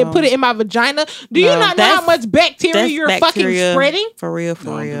ass and then No. put it in my vagina? Do you No, not know how that's- much bacteria That's you're bacteria. fucking spreading? For real, No, for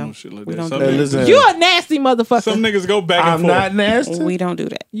I don't do real. no shit like We that. don't Some do Hey, that. listen. You're a nasty motherfucker. Some niggas go back and I'm forth. not nasty. We don't do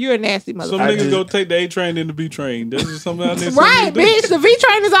that. You're a nasty Some motherfucker. I niggas just- go take the A train and the B train. That's just something I need. Right, bitch. The V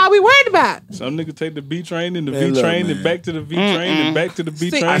train is all we worried about. Some niggas take the B train and the Hey, V look, train man. and back to the V train and back to the B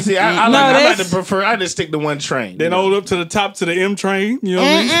See, train. I see. I No, like that's- to prefer. I just stick to one train. Then hold up to the top to the M train. You know what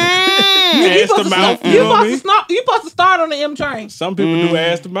I mean? You Ass to supposed to mouth. start- You know what I mean? you supposed to start on the M train. Some people do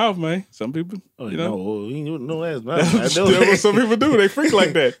ass to mouth, man. Some people, Oh, you know. no, you ain't no ass. That's what some people do. They freak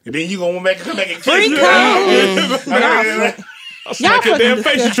like that. And then you gonna come back and Freak kiss me. I'll smack your damn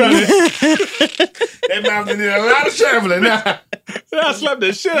face. You trying to? That mouth did a lot of traveling. Now, I'll slap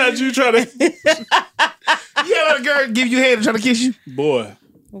the shit out you. Trying to? you ever let a girl give you head and try to kiss you? Boy,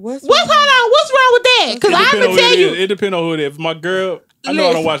 What's What's hold on? What's wrong with that? Because I'm depend on gonna who tell it you. is. It depends on who it is. If my girl, I know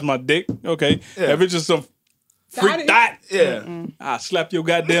I don't watch my dick. Okay, Yeah. if it's just some freak Daddy. thought, Yeah. I'll slap your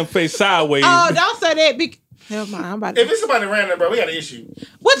goddamn face sideways. Oh, don't say that. Never mind. I'm about to. If it's somebody random, bro, we got an issue.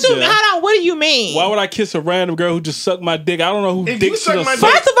 What you? Yeah. Hold on. What do you mean? Why would I kiss a random girl who just sucked my dick? I don't know who If dick you she suck done my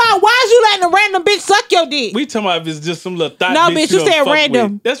sucked. First of all, why is you letting a random bitch suck your dick? We talking about if it's just some little thought. No, dick bitch, she you done said fucked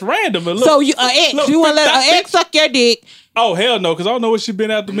random. with. That's random. But look, So you ex? look, You want to let that an ex bitch- suck your dick? Oh hell no, because I don't know what she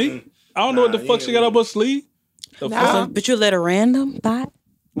been after me. I don't know what the Nah, fuck you she got up her sleeve. The Nah. fuck? But you let a random thought?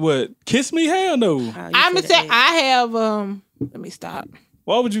 What? Kiss me? Hell no. Oh, you I'm gonna said say that. I have. Let me stop.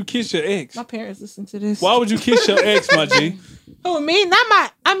 Why would you kiss your ex? My parents listen to this. Why would you kiss your ex, my G? Who me? Not my.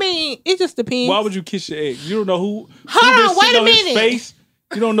 I mean, it just depends. Why would you kiss your ex? You don't know who. Hold who on, been wait sitting a on his minute. Face.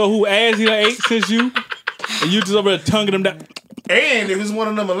 You don't know who ass he done ate since you, and you just over there tonguing him down. And if it's one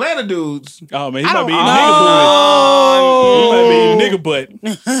of them Atlanta dudes, Oh man, he I might don't be eating nigga butt. He might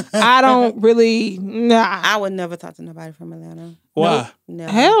be eating nigga butt. I don't really. Nah. I would never talk to nobody from Atlanta. Why?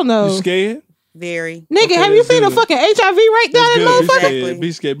 Never. Hell no. You scared? Very. Nigga, Okay, have you that's seen a good. fucking HIV rate down That's in good. Be motherfucker? scared. Exactly.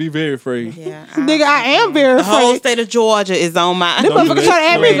 Be scared. Be very afraid. Yeah. Nigga, I am very The whole afraid. state of Georgia is on my. Them Don't do motherfuckers that. try to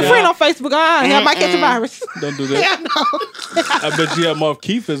add me as a Don't do friend that. on Facebook. I might catch a virus. Don't do that. Hell no. I bet you have Marv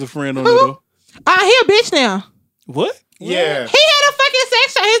Keith as a friend on there though. He a bitch now. What? yeah. He had a fucking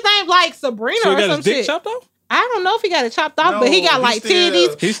sex show. His name like Sabrina So he or got some his dick shit. chopped off? I don't know if he got it chopped off, No, but he got he like still-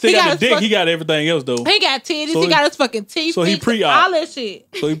 titties. He still got his the dick. fuck- He got everything else though. He got titties. So he got his fucking teeth. so he fixed, pre-op. all that shit.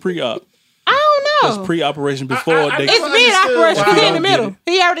 So he pre-op. I don't That's know. pre-operation before I they. It's never mid understood operation. why He's I in the don't get middle.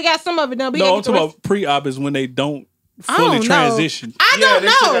 He already got some of it done. But he No, gotta I'm get the talking rest- about pre-op is when they don't I fully don't know. transition. I Yeah, don't they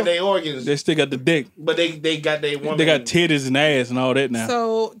still got know. their organs, They still got the dick. but they got their woman. They got titties and ass and all that now.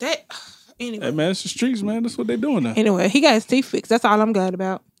 So that anyway. Hey man, it's the streets, man. That's what they doing now. Anyway, he got his teeth fixed. That's all I'm glad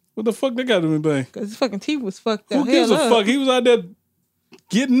about. What the fuck they got to do anything? Cause his fucking teeth was fucked up. Who gives a Hell fuck? up. He was out there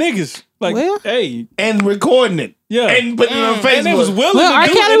getting niggas. Like, Well. hey, and recording it. yeah. And putting it on Facebook. And they was willing Well, R.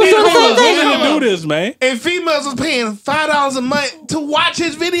 to do Kelly it. was doing the They same was thing. willing to do this, man. And females was paying $5 a month to watch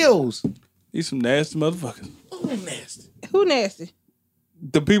his videos. These some nasty motherfuckers. Oh, nasty. Who nasty?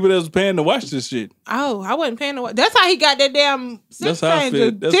 The people that was paying to watch this shit. Oh, I wasn't paying to watch. That's how he got that damn sex That's how I change feel.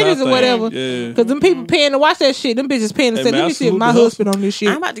 or That's how I titties or think. whatever. Yeah. Cause them people paying to watch that shit. Them bitches paying to Hey, say, man, let I me see if salute my the hustle. husband on this shit.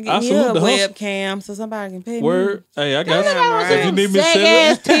 I'm about to I get me salute a the hustle. webcam so somebody can pay me. Word. Hey, I got Damn, you. right. If you need me to Sag sell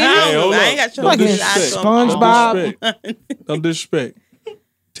ass it. titties. Hey, hold I up. ain't got your Don't Fucking disrespect. SpongeBob. Don't disrespect.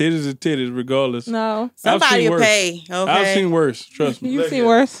 Titties are titties, regardless. No, Somebody seen will worse. pay. Okay. I've seen worse. Trust me. you've Look seen at-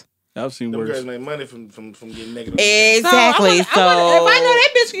 worse. I've seen Them worse. girls make money from getting naked. Exactly. So, if I know that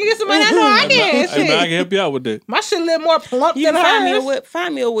bitch can get some money, I know I can. Hey, man, I Shit. can help you out with that. My shit a little more plump You than can hers.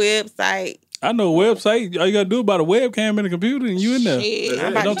 find me a website. I know a website. All you gotta do about a webcam in the computer and you in there. Shit. I'm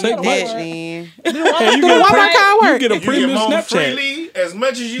It about don't to take get much. that then. Hey, Do you the get a Walmart pre- card you work? get a You get premium them on Snapchat. freely as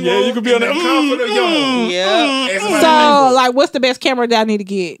much as you Yeah, want. you could be on in the comfort of your home. Yeah. And somebody So, pay like, what's the best camera that I need to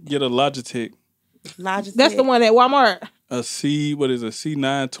get? Get a Logitech. Logitech. That's the one at Walmart. A C, what is it?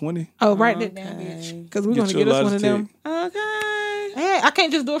 C920? Oh, write that down, Okay. bitch. Because we're Get going to your get us one of them. Logitech. Okay. Hey, I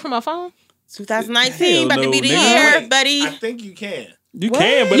can't just do it from my phone. 2019 Hell about to no, be the nigga. year, Wait, buddy. I think you can. You What?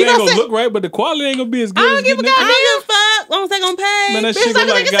 can, but You it ain't gonna gonna say- look right, but the quality ain't gonna be as good I don't as give a getting goddamn. that. I don't give a fuck. As long as they gonna pay. Man, that Bitch, shit go like,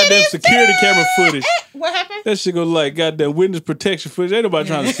 like nigga, goddamn see security this? camera footage. What happened? That shit go like goddamn witness protection footage. Ain't nobody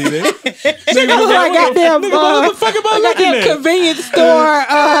trying to see that. She Nigga, look like goddamn, nigga, what the fuck am I looking goddamn at? convenience store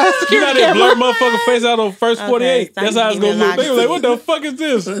You security got that blur camera. motherfucker face out on first Okay, 48. so That's you how it's give me gonna a look. They were like, what Logitech. the fuck is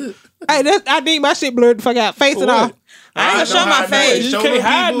this? Hey, I need my shit blurred the fuck out. Face For it what? off. I ain't know gonna show how my to do it. face. You Show can't them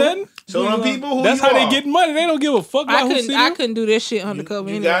hide people- nothing. Show them people who That's you how are. they get money. They don't give a fuck about who see I them. couldn't do this shit undercover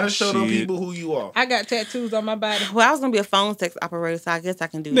You anyway. gotta show them Shit. people who you are. I got tattoos on my body. Well, I was gonna be a phone sex operator, so I guess I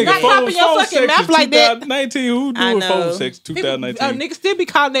can do Nigga, Not that. popping your fucking sex mouth is like that. 2019. Who I doing know. phone sex People, 2019? niggas still be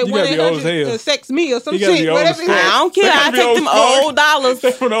calling that You gotta be old as 1-800 hell. to sex me or some You gotta shit. be old as Whatever it fuck. is. I don't care. They I gotta be take old them school. old dollars.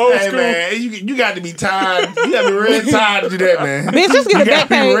 They from the old Hey school. man, you got to be tired. You got to be red tired to do that, man. Bitch, just get You a got back to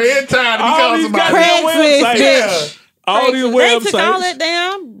be page. red tired to be All calling these somebody. goddamn Craigslist, websites. bitch. All these They took all websites. that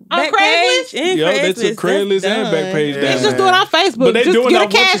down. On Back Craigslist? page and Yeah, they Craigslist. took Craigslist That's and back page done. down. Bitch, just do it on Facebook. But they just doing get it a on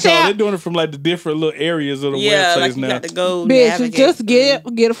what's cash it called? They're app. doing it from like the different little areas of the Yeah, websites like you now. got to go Bitch, navigate just through.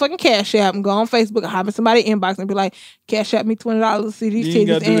 get a fucking cash app and go on Facebook and hop in somebody's inbox and be like, cash app me $20 to see these You ain't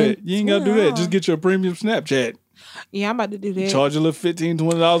titties. gotta do And that. You ain't gotta do that. Just get your premium Snapchat. yeah, I'm about to do that. Charge a little $15,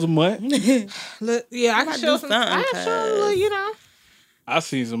 $20 a month. Look, yeah, I might can show do some. I something, can show a little, you know. I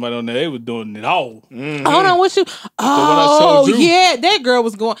seen somebody on there. They was doing it all. Hold on, what you? I Oh, showed you. yeah, that girl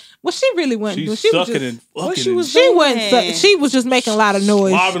was going. Well, she really wasn't. She's doing. She was sucking just. and fucking. she was She wasn't. doing? She was just making a lot of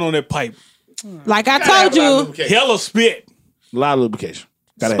noise. slobbing on that pipe. Like I Gotta have told a lot of you, lubrication. Hella spit. A lot of lubrication.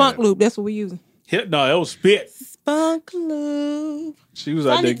 Gotta have spunk that. loop. That's what we using. No, that was spit. Spunk lube. She was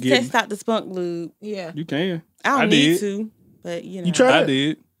So out I there need to getting. test out the spunk lube. Yeah, You can. I don't I need did. to, but you know. You tried I it?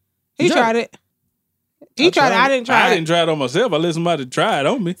 did. he tried it. He tried it. I didn't try I it. didn't try it on myself. I let somebody try it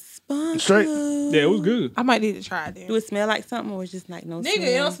on me. Spunk Straight. lube. Yeah, it was good. I might need to try it then. Do it smell like something or it's just like no Nigga, smell?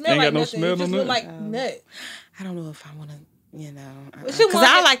 it don't smell Ain't like got no nothing. smell, It just no look nothing. like nut. I don't know if I want to, you know. she Because want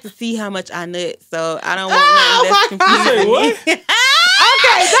I it- like to see how much I nut, so I don't want Oh, nothing that's my You say confusing. what?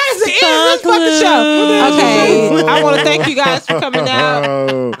 Okay, that's the end of this fucking show. Okay, I want to thank you guys for coming out.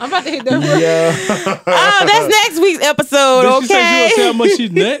 Oh, I'm about to hit that. yeah. Oh, that's next week's episode, Did she say okay? she want to say how much she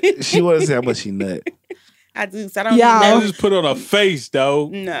nut? She want to say how much she nut. I do, so I don't Y'all. need I nothing. just put on a face,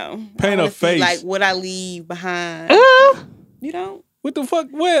 dog. No. Paint I a wanna see, face. like what I leave behind. You don't? What the fuck?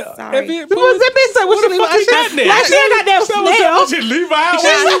 Well, Sorry. if it, What's that bitch say? What the fuck you got there? Like she ain't got that That was snail. how much you leave out.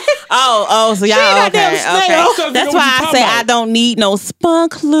 Oh, so y'all got okay? them snails. Okay. I'm trying to That's figure why what you I say talking I about. don't need no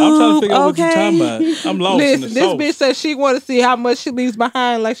spunk lube. I'm trying to figure out what you're okay? talking about. I'm lost in Listen, the this sauce. bitch said she want to see how much she leaves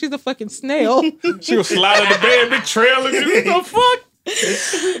behind. Like she's a fucking snail. She was slide on the bed, big trailing you. What the fuck?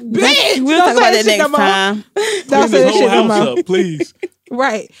 Bitch, We'll don't talk about say that shit no next more. time. Don't Clean say that this whole shit no house more. up, please.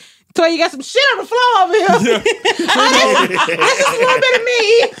 Right. So you got some shit on the floor over here. This is a little bit of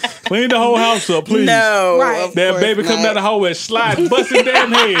me. Clean the whole house up, please. No. Right. of That course baby coming not. out the hallway, slide, busting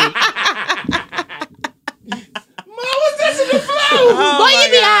damn head. Boy,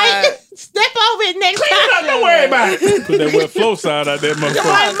 you be alright. it next time. Don't worry about it. Put that wet flow sign out there, motherfucker.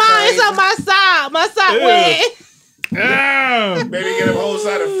 Like, Mom, it's on my side. My side Ew. wet. Maybe get him a whole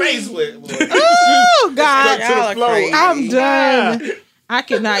side of face with. Oh, God. Y'all are crazy. I'm done. I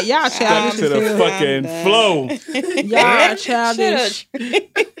cannot. Y'all childish to as the hell. fucking flow. Y'all childish.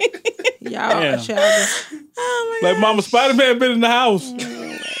 Y'all Damn. childish. Oh my Like Mama Spider-Man been in the house.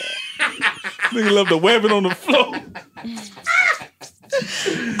 Nigga left the weapon on the floor.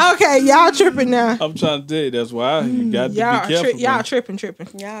 Okay, y'all tripping now. I'm trying to tell you, that's why you got to Y'all, be careful. y'all man.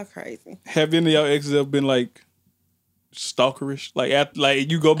 tripping. Y'all crazy. Have any of y'all exes ever been like stalkerish? Like after,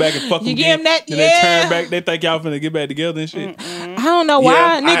 like you go back and fuck You them give 'em that- then yeah. they turn back, they think y'all finna get back together and shit. I don't know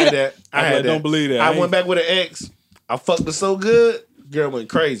why. I Nigga, had that. I I'm had like, that. don't believe that. I went back with an ex. I fucked her so good. Girl went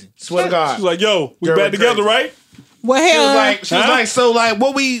crazy. Swear to God. She's like, yo, we Girl back went together, crazy. right? what She was hell? like, Huh? so like,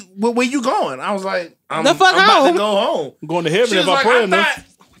 where you going? I was like, I'm The fuck about home. to go home. I'm going to heaven She if was I like, pray enough.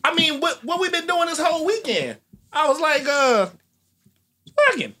 I mean, what we been doing this whole weekend? I was like,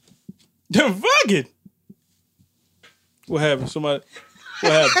 fucking. Fuck it. What happened? What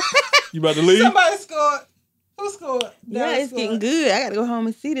happened? You about to leave? Somebody scored. Who scored? Yeah, Dallas it's scored. getting good. I gotta go home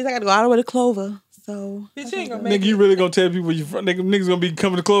and see this. I gotta go all the way to Clover. So Bitch, you ain't gonna make Nigga, you really gonna tell people you from? Niggas gonna be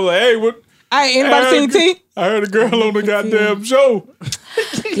coming to club like, hey, what? I ain't anybody seen T? I heard a girl on the goddamn show.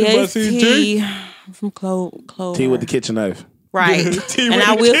 yeah, it's see T from Clover. Tea with the kitchen knife. Right. Tea And with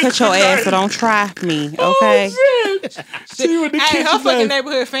I the will kitchen cut your ass, so don't try me. Okay. Tea with the Hey, kitchen her fucking knife.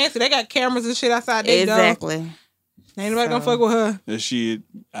 neighborhood fancy. They got cameras and shit outside their door. Exactly. Ain't nobody gonna fuck with her. And shit,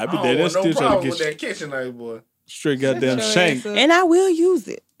 I be I there. don't That's want no still trying problem to with get that kitchen knife, boy. straight goddamn Shut your shank. ass up. And I will use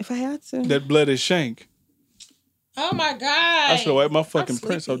it if I have to. That bloody shank. Oh my God. I should have wiped my fucking I'm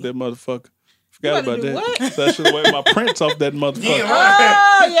prints off sleepy. that motherfucker. Forgot You about about to that. do So I should have wiped my prints off that motherfucker. Yeah.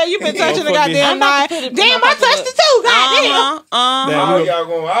 Oh yeah, you been touching the Motherfucking- goddamn I'm about knife. to put it- Damn, I'm I about to touched it too. Goddamn. Damn, All we gonna- y'all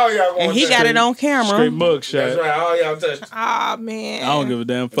going. And he got it on camera. straight mug shot. That's right. All y'all touched. Ah man. I don't give a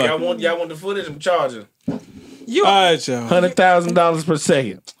damn Y'all fuck. want the footage? I'm charging you All right, y'all. $100,000 per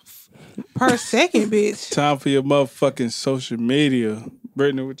second. per second, bitch. Time for your motherfucking social media.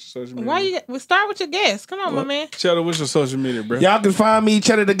 Brittany, what's your social media? Why you? We start with your guest. Come on, my man. Cheddar, what's your social media, bro? Y'all can find me,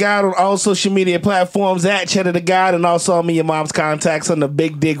 Cheddar the God, on all social media platforms at Cheddar the God, and also on me and mom's contacts on the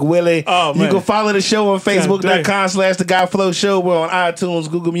Big Dick Willie. Oh, You man. can follow the show on Facebook.com/The God Flow Show. We're on iTunes,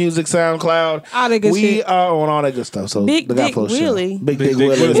 Google Music, SoundCloud. All that good We shit. are on all that good stuff. So Big The God Dick Flow Willie. Show. Big Big Dick Dick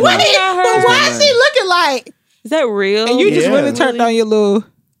Willie. is Willie. my- Wait, but why is she looking like? Is that real? And you just Yeah. really turned on your little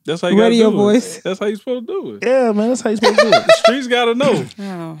That's how you radio gotta do voice. it. That's how you supposed to do it. Yeah, man, that's how you supposed to do it. The streets gotta know.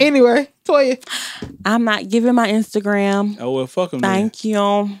 Oh. Anyway, Toya, I'm not giving my Instagram. Oh well, fuck them. Then. Thank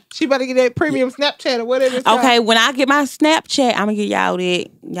you. she better get that premium Snapchat or whatever. It's Okay, called. when I get my Snapchat, I'm gonna get y'all that.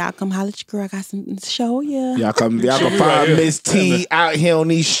 Y'all come holler at your girl. I got something to show ya. Y'all can Right find here. Miss T out here on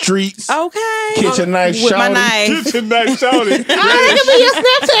these streets. Okay. Kitchen knife With my shawty. knife. Kitchen knife shouted. I ain't gonna be your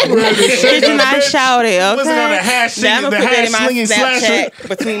Snapchat. Kitchen knife shout it, okay? What's it on the hash Now I'm slinging- gonna the put that hash in my slinging slasher? Snapchat.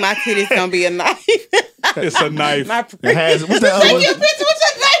 Between my titties gonna be a knife. It's a knife. The hash, what's that? Take your picture with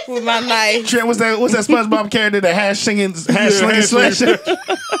your knife. With my knife. Trent, what's that SpongeBob character? The hash slinging hash slasher.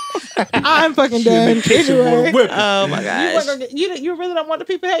 I'm fucking done. Anyway, Whip it. Oh my you, gosh. wasn't gonna get, you really don't want the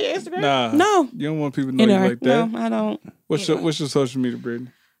people to have your Instagram? Nah. No. You don't want people to know Anyway, you like that. no, I don't. What's your social media, Brittany?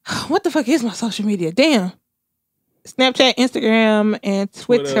 What the fuck is my social media? Damn. Snapchat, Instagram, and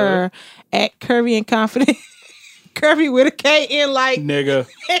Twitter at Curvy and Confident. Curvy with a K in like Nigga.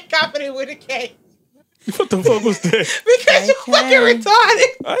 and Confident with a K. What the fuck was that? Because you Okay. fucking retarded.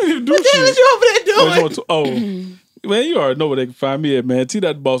 I didn't even do What the hell shit. is you over there doing? Man, you already know where they can find me at, man.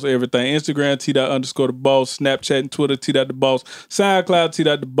 T.the-boss everything. Instagram, T._the-boss. Snapchat and Twitter, T.the-boss. SoundCloud,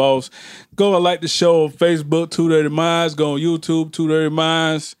 T.the-boss. Go and like the show on Facebook, 230 Minds. Go on YouTube, 230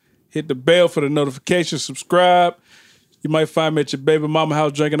 Minds. Hit the bell for the notification. Subscribe. You might find me at your baby mama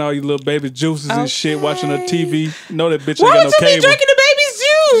house drinking all your little baby juices and shit, watching her TV. You know that bitch Why ain't would got no you be cable. drinking the baby's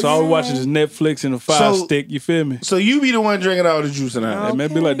juice? So all we watching is Netflix and a Fire So- Stick. You feel me? So you be the one drinking all the juice in the house. Hey,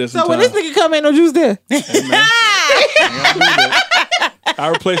 man, be like that So when sometimes. this nigga come, ain't no juice there. I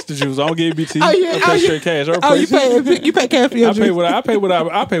replace the juice. I don't give BT. Oh, yeah. I Oh, pay yeah. straight cash. I Oh, you replace it. pay cash for your I juice.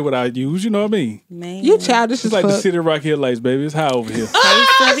 pay what I use. You know what I mean? Man. You childish as It's like fuck. the city of Rock Hill Lights, baby. It's high over here. Case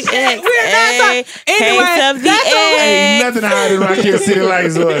of the X. We're not talking- Anyway, Case of the that's what- Ain't X. nothing higher than Rock Hill City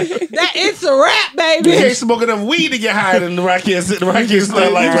Lights on. That it's a wrap, You baby. can't smoke enough weed to get higher than the Rock Hill Lights right You can stay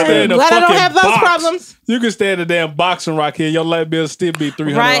in there. a Glad I don't fucking have those box. problems. You can stay in the damn box in Rock Hill. Your light bill still be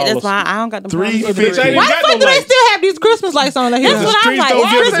 $300. Right, that's why I don't got the $350. Bitch, I ain't Why got the fuck no do they lights. still have these Christmas lights on here? That's The what I'm streets like.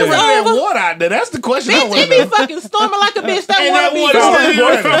 don't give a Why damn. that water out there? That's the question I Bitch, want it to be know. fucking storming like a bitch. That And water that be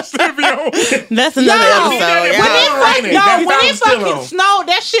water frozen. still be running. That's another Yo, episode. when y'all. it raining, Yo, that when it fountain's still fucking on. snowed,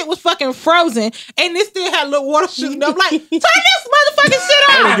 that shit was fucking frozen, and it still had little water shooting up. Like, turn this motherfucking shit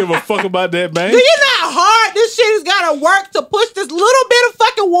I don't on. give a fuck about that, man. Do you know how hard this shit has got to work to push this little bit of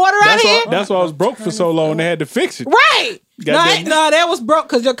fucking water out here? That's why I was broke for so long. They had to fix it. Right. Goddamn. No, that was broke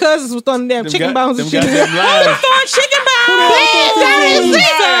because your cousins was throwing them damn chicken bones and shit. Goddamn lies. Throwing chicken bones. They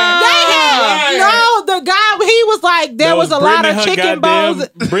had the guy. He was like, there was a lot of chicken bones.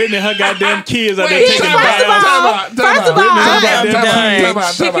 Brittany and her goddamn kids out there Wait, taking first of all, baths. first of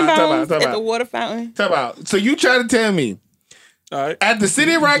all, Chicken bones Time at the water fountain. out. So you trying to tell me All right. at the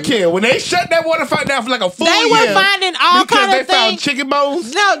city of Raquel, when they shut that water fountain down for like a full they year, were finding all because kind they of found things. chicken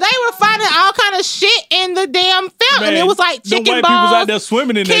bones. No, they were finding all kind of shit in the damn fountain. Man, It was like them chicken white people was out bones. there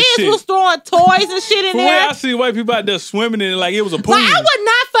swimming in that Kids shit. was throwing toys and shit in For real, there. I see white people out there swimming in it like it was a pool. Like, I would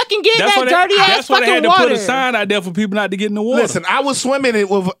not fucking get That's that why dirty ass that's why they had fucking to put water. a sign out there for people not to get in the water. Listen, I was swimming it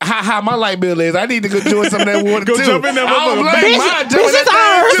with how high my light bill is. I need to go join some of that water Go too. jump in that I don't motherfucker. blame Bitch, mine. This Jump in is that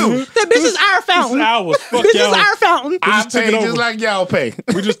thing ours. too. This is our This is fountain. ours. Fuck This is y'all. our fountain. I just took pay it just over. like y'all pay.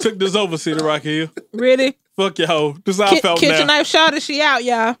 We just took this over, City Rock Hill. Really? Fuck y'all. This is our fountain Kitchen now. knife shot she out,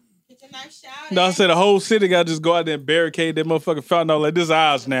 y'all. No, I said the whole city got to just go out there and barricade that motherfucking fountain. Like, this is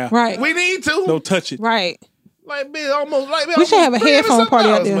ours now. Right. We need to. Don't touch it. Right. Like, man, almost like We should have a headphone party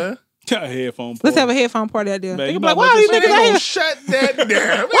out there. man. Got a headphone. Let's party. have a headphone party out there. Man, They you be like, know why what are these this niggas nigga out Gonna here? shut that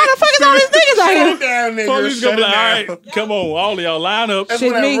down. Why the fuck is all these niggas out Shut here? down, nigga. Police Shut gonna be like, all down. right, come on, all of y'all line up. That's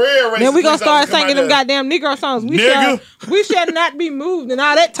Shit when that me. real Then we gonna racist start police officer singing come them out there. goddamn Negro songs. Nigga. We shall not be moved and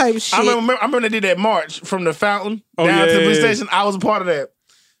all that type of shit. I remember they did that march from the fountain Oh, down to the yeah, police yeah. station. I was a part of that.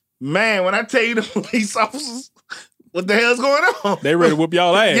 Man, when I tell you the police officers, what the hell's going on? They ready to whoop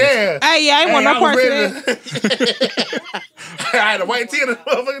y'all ass. Yeah. Hey, yeah, I ain't want no parts of that. I had a white tee in the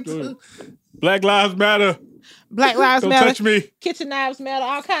motherfucker too. Black Lives Matter. Black Lives Don't Matter. touch me. Kitchen knives matter.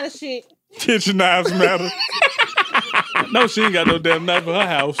 All kind of shit. Kitchen knives matter. No, she ain't got no damn knife in her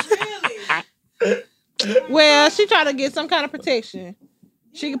house. Well, she trying to get some kind of protection.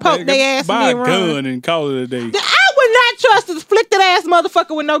 She can poke Nigga, their ass buy and a then run. gun and call it a day. I would not trust this flicked ass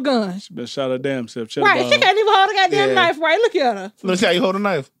motherfucker with no gun. She better shot her damn self. Right, she can't even hold a goddamn Yeah. knife. Right, look at her. Let's see how you hold a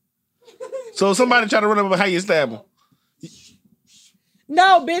knife. So somebody try to run up, how you stab him?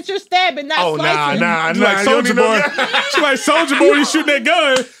 No, bitch, you're stabbing, not Oh, nah. slicing. She like you don't Soldier need no Boy. gun. She like Soldier Boy when you shoot that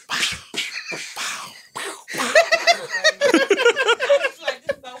gun.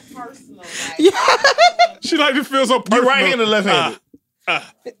 She like to feel so personal. You right handed, left handed.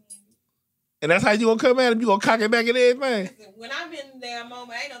 And that's how you gonna come at him. You gonna cock it back at everything. When I'm in that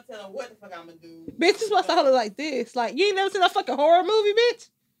moment, I ain't no telling what the fuck I'm gonna do. Bitch, you supposed to hold it like this. Like, you ain't never seen a fucking horror movie, bitch?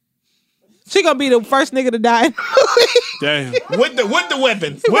 She gonna be the first nigga to die in the movie. Damn. With the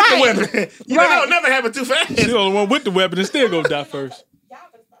weapon. With Right. the weapon. You know, that'll never happen too fast. She the only one with the weapon and still gonna die first. Y'all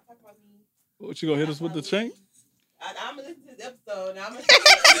better stop talking about me. What, you gonna hit us with the shank? I'm gonna listen to this episode. Now I'm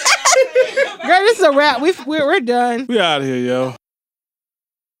gonna Girl, this is a wrap. We're done. We out of here, yo.